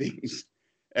these things.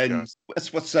 And Yes.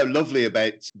 That's what's so lovely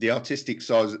about the artistic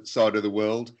side of the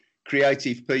world.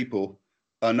 Creative people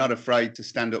are not afraid to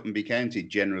stand up and be counted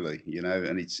generally,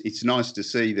 and it's nice to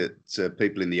see that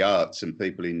people in the arts and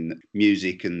people in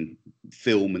music and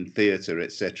film and theatre,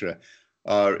 etc.,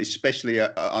 are, especially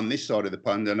on this side of the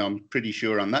pond, and I'm pretty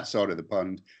sure on that side of the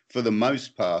pond, for the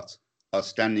most part, are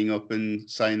standing up and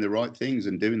saying the right things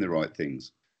and doing the right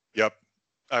things. Yep,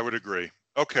 I would agree.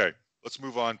 Okay, let's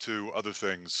move on to other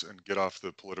things and get off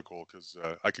the political, because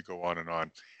I could go on and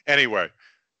on. Anyway,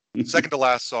 second to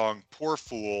last song, Poor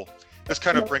Fool. This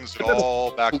kind of brings it all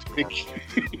back to normal.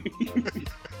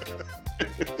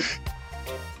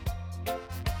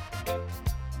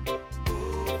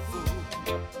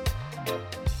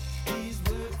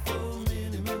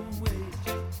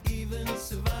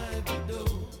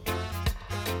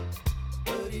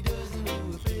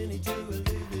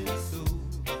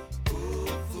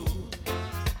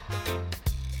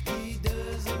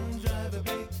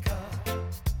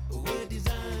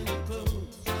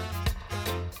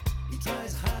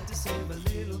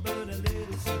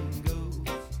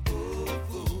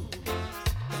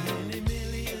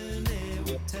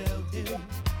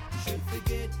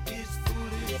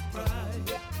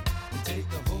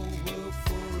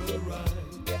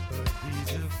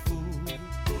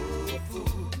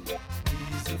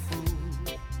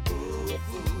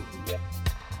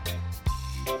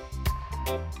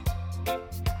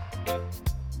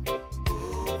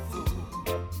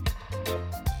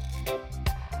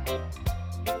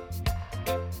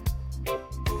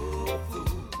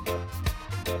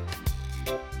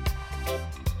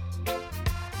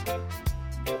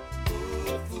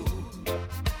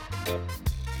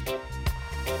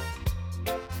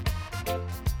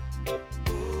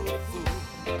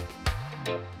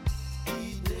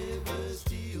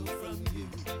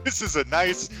 This is a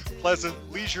nice, pleasant,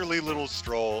 leisurely little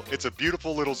stroll. It's a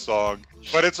beautiful little song,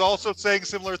 but it's also saying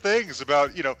similar things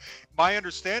about, my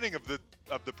understanding of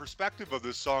the perspective of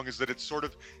this song is that it's sort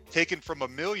of taken from a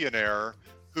millionaire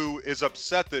who is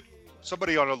upset that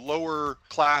somebody on a lower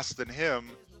class than him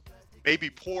may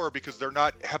be poor because they're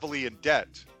not heavily in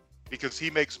debt, because he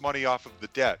makes money off of the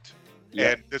debt.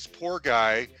 Yeah. And this poor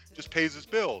guy just pays his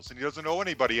bills and he doesn't owe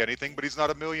anybody anything, but he's not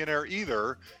a millionaire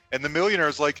either. And the millionaire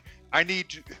is like, I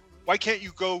need Why can't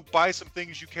you go buy some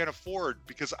things you can't afford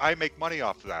because I make money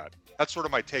off of that? That's sort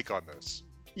of my take on this.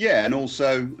 Yeah, and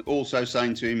also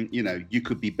saying to him, you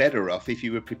could be better off if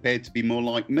you were prepared to be more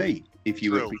like me. If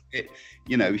you were prepared,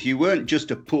 if you weren't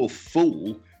just a poor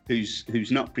fool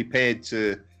who's not prepared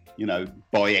to,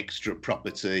 buy extra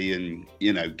property and,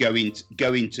 go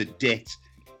into debt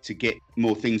to get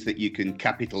more things that you can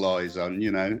capitalize on.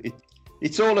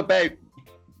 It's all about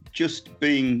just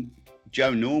being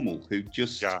Joe Normal, who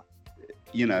just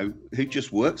who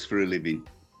just works for a living.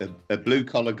 A blue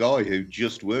collar guy who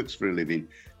just works for a living,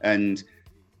 and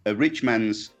a rich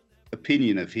man's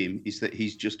opinion of him is that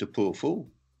he's just a poor fool.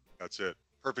 That's it.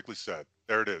 Perfectly said.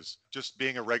 There it is. Just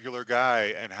being a regular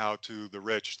guy, and how to the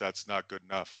rich, that's not good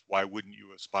enough. Why wouldn't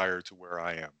you aspire to where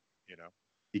I am?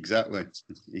 Exactly.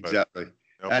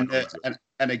 And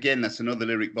again, that's another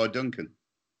lyric by Duncan.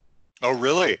 Oh,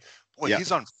 really? Boy,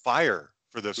 he's on fire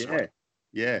for this one.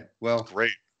 Yeah. Well, that's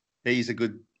great. He's a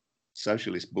good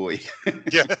socialist boy.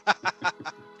 Yeah. Good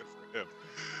for him.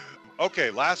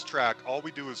 Okay, last track, All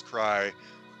We Do Is Cry.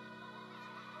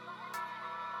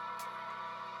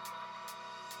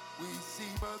 We see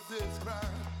mothers cry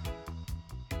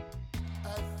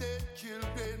as their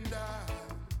children die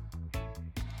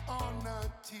on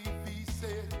our TV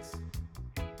sets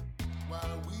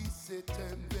while we sit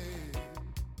and beg,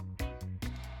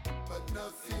 but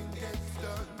nothing gets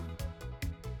done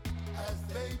as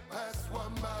they pass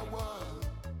one by one.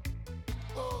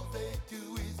 All they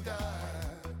do is die.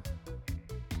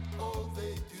 All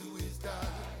they do is die.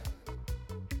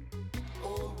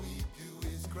 All we do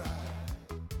is cry.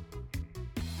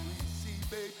 We see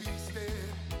babies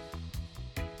dead,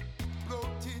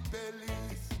 bloated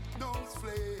bellies, nose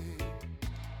flayed,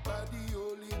 body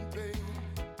all in pain.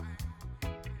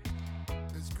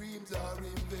 The screams are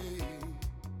in vain,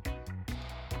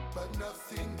 but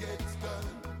nothing gets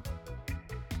done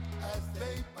as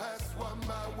they pass one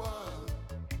by one.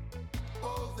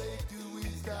 All they do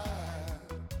is die.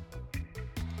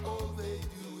 All they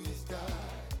do is die.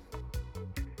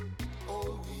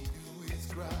 All we do is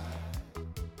cry. We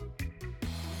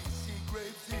see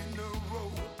graves in a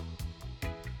row,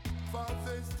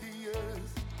 fathers'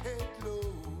 tears head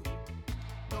low.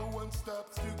 No one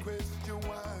stops to question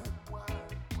why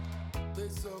they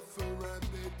suffer and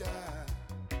they die.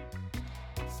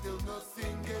 Still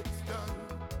nothing gets done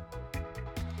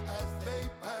as they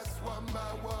pass one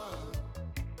by one.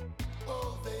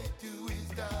 All they do is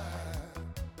die.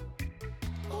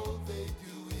 All they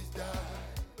do is die.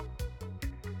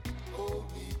 All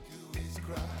we do is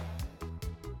cry.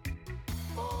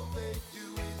 All they do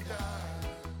is die.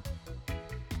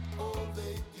 All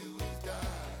they do is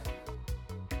die.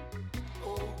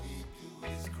 All we do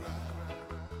is cry.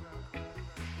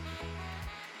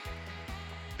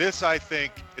 This, I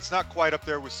think, it's not quite up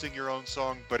there with Sing Your Own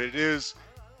Song, but it is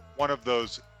one of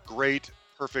those great,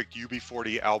 perfect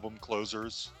UB40 album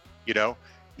closers.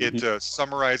 It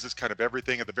summarizes kind of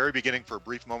everything. At the very beginning, for a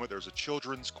brief moment, there's a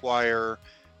children's choir.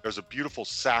 There's a beautiful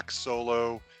sax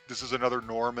solo. This is another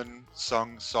Norman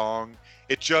sung song.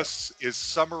 It just is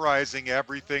summarizing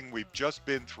everything we've just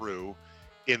been through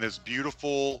in this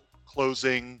beautiful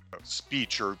closing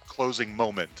speech or closing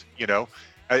moment.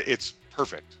 It's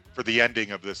perfect for the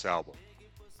ending of this album.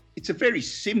 It's a very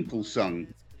simple song.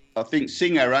 I think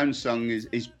Sing Our Own Song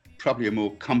is probably a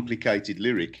more complicated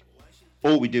lyric.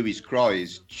 All We Do Is Cry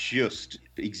is just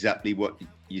exactly what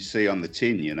you see on the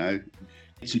tin,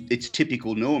 It's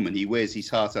typical Norman. He wears his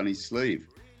heart on his sleeve.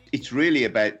 It's really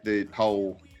about the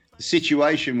whole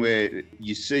situation where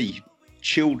you see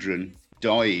children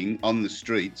dying on the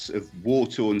streets of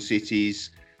war-torn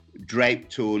cities,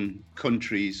 drought-torn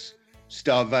countries,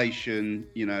 starvation,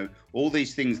 all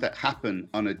these things that happen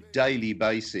on a daily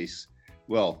basis,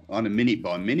 well, on a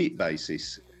minute-by-minute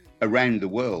basis around the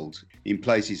world in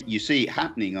places. You see it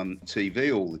happening on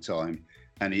TV all the time,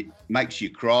 and it makes you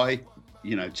cry,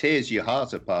 tears your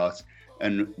heart apart.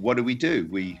 And what do?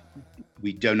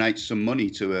 We donate some money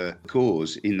to a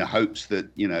cause in the hopes that,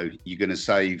 you're going to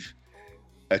save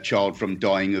a child from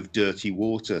dying of dirty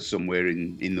water somewhere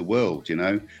in the world,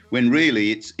 when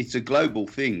really it's a global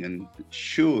thing, and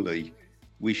surely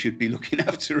we should be looking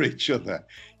after each other.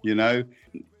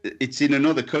 It's in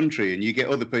another country, and you get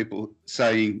other people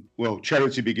saying, well,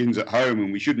 charity begins at home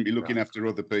and we shouldn't be looking after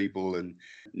other people. And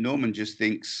Norman just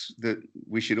thinks that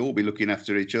we should all be looking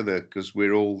after each other because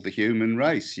we're all the human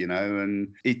race,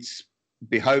 and it's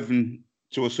behoven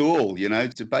to us all,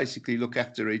 to basically look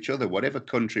after each other, whatever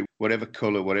country, whatever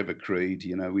colour, whatever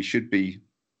creed, we should be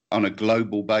on a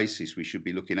global basis. We should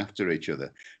be looking after each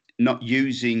other, not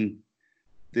using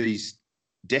these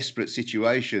desperate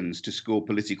situations to score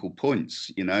political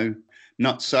points,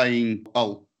 not saying,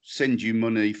 I'll send you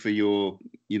money for your,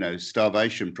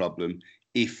 starvation problem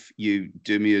if you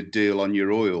do me a deal on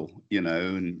your oil,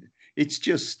 and it's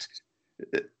just,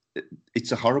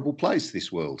 it's a horrible place,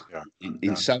 this world,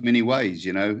 in so many ways,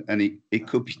 and it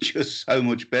could be just so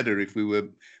much better if we were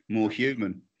more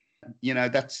human.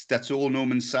 That's all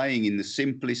Norman's saying in the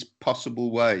simplest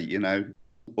possible way,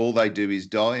 all they do is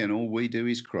die and all we do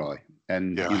is cry.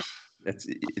 And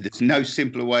there's no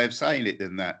simpler way of saying it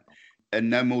than that, and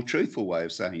no more truthful way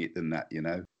of saying it than that,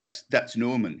 That's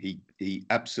Norman. He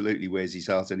absolutely wears his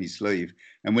heart on his sleeve.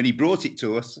 And when he brought it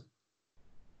to us,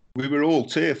 we were all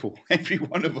tearful. Every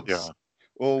one of us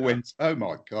went, oh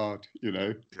my God,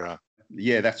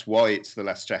 Yeah, that's why it's the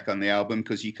last track on the album,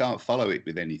 because you can't follow it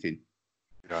with anything.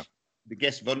 Yeah. The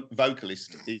guest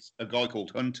vocalist is a guy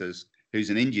called Hunters, who's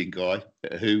an Indian guy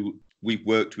who we've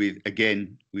worked with.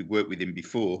 Again, we've worked with him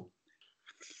before.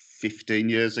 15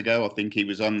 years ago, I think he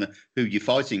was on the Who You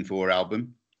Fighting For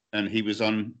album, and he was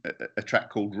on a track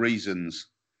called Reasons,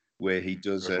 where he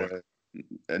does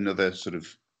another sort of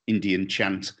Indian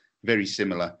chant, very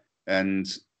similar. And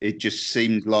it just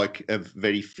seemed like a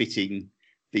very fitting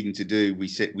thing to do. We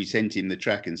sent him the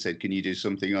track and said, can you do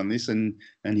something on this? And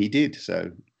he did. So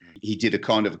he did a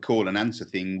kind of a call and answer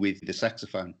thing with the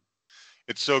saxophone.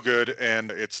 It's so good,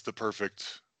 and it's the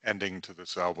perfect ending to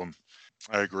this album.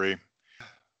 I agree.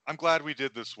 I'm glad we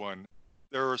did this one.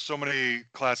 There are so many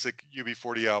classic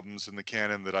UB40 albums in the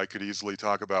canon that I could easily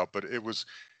talk about, but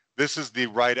this is the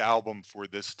right album for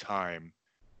this time.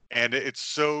 And it's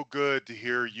so good to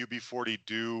hear UB40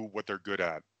 do what they're good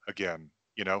at again.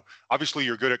 Obviously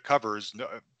you're good at covers.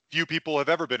 Few people have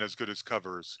ever been as good as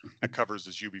covers as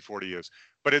UB40 is.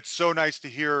 But it's so nice to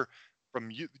hear from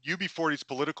UB40's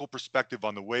political perspective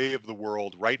on the way of the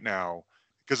world right now,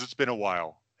 because it's been a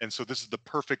while. And so this is the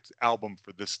perfect album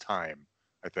for this time,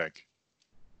 I think.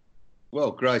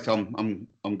 Well, great. I'm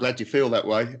glad you feel that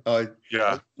way.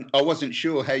 I wasn't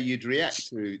sure how you'd react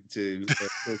to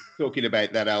talking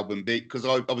about that album, because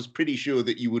I was pretty sure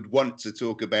that you would want to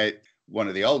talk about one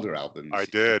of the older albums. I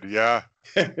did, yeah.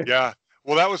 Yeah.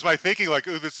 Well, that was my thinking, like,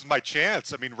 oh, this is my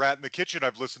chance. I mean, Rat in the Kitchen,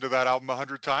 I've listened to that album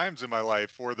 100 times in my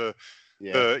life, or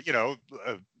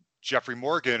Jeffrey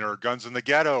Morgan or Guns in the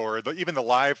Ghetto, or even the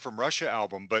Live from Russia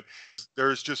album. But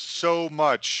there's just so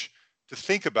much to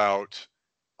think about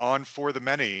on For the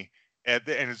Many, and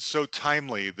it's so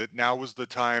timely that now was the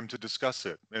time to discuss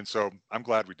it. And so I'm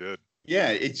glad we did. Yeah,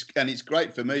 it's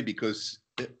great for me, because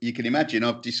you can imagine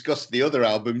I've discussed the other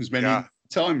albums many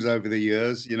times over the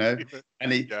years, and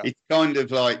it's kind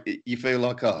of like you feel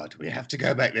like, oh, do we have to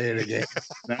go back there again?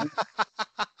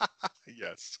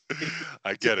 Yes,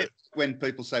 I get it. When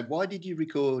people say, why did you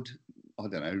record, I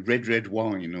don't know, Red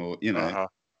Wine, or,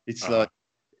 it's like,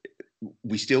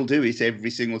 we still do it every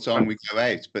single time we go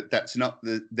out, but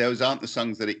those aren't the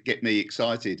songs that get me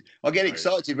excited. I get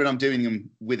excited when I'm doing them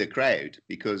with a crowd,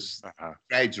 because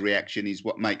crowd's reaction is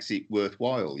what makes it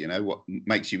worthwhile, what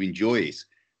makes you enjoy it.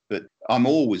 But I'm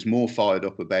always more fired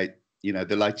up about,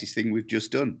 the latest thing we've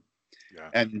just done. Yeah.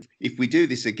 And if we do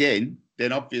this again,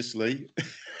 then obviously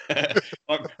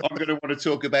I'm going to want to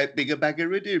talk about Bigger Bag of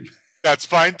Rhythm. That's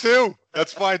fine too.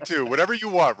 Whatever you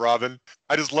want, Robin.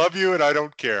 I just love you and I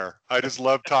don't care. I just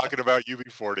love talking about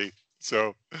UB40.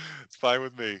 So it's fine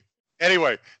with me.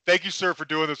 Anyway, thank you, sir, for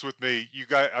doing this with me. You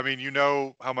guys, I mean, you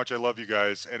know how much I love you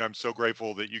guys, and I'm so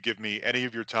grateful that you give me any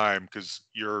of your time, because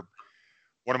you're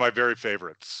one of my very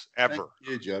favorites ever.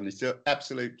 Thank you, John. It's an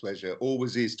absolute pleasure.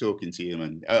 Always is talking to you,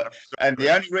 man. And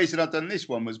the only reason I've done this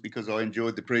one was because I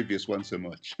enjoyed the previous one so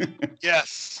much.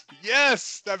 Yes.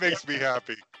 That makes me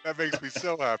happy. That makes me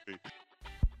so happy.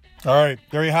 All right,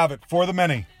 there you have it. For the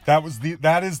Many.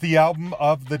 That is the album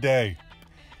of the day.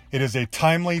 It is a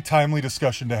timely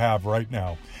discussion to have right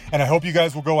now. And I hope you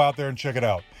guys will go out there and check it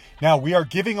out. Now, we are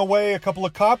giving away a couple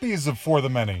of copies of For the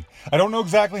Many. I don't know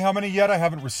exactly how many yet. I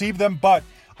haven't received them, but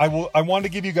I wanted to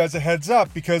give you guys a heads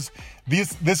up, because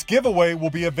this giveaway will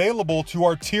be available to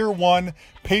our Tier 1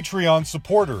 Patreon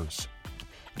supporters.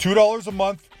 $2 a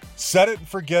month, set it and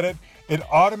forget it. It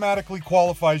automatically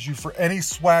qualifies you for any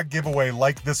swag giveaway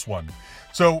like this one.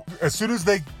 So as soon as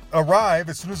they arrive,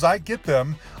 as soon as I get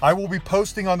them, I will be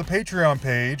posting on the Patreon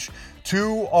page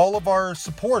to all of our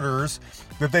supporters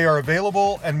that they are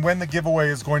available and when the giveaway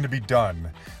is going to be done.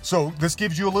 So this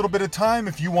gives you a little bit of time.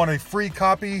 If you want a free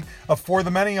copy of For the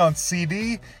Many on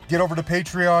CD, get over to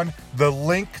Patreon. The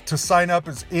link to sign up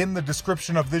is in the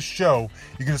description of this show.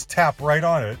 You can just tap right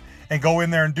on it and go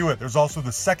in there and do it. There's also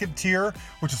the second tier,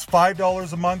 which is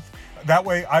 $5 a month. That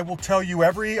way I will tell you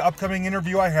every upcoming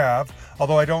interview I have,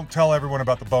 although I don't tell everyone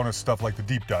about the bonus stuff like the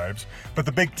deep dives, but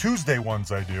the big Tuesday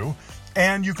ones I do.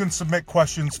 And you can submit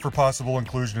questions for possible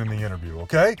inclusion in the interview,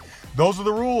 okay? Those are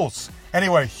the rules.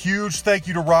 Anyway, huge thank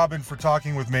you to Robin for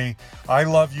talking with me. I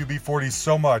love UB40's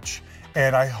so much,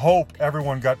 and I hope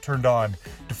everyone got turned on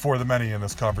to For the Many in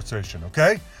this conversation,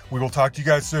 okay? We will talk to you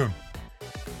guys soon.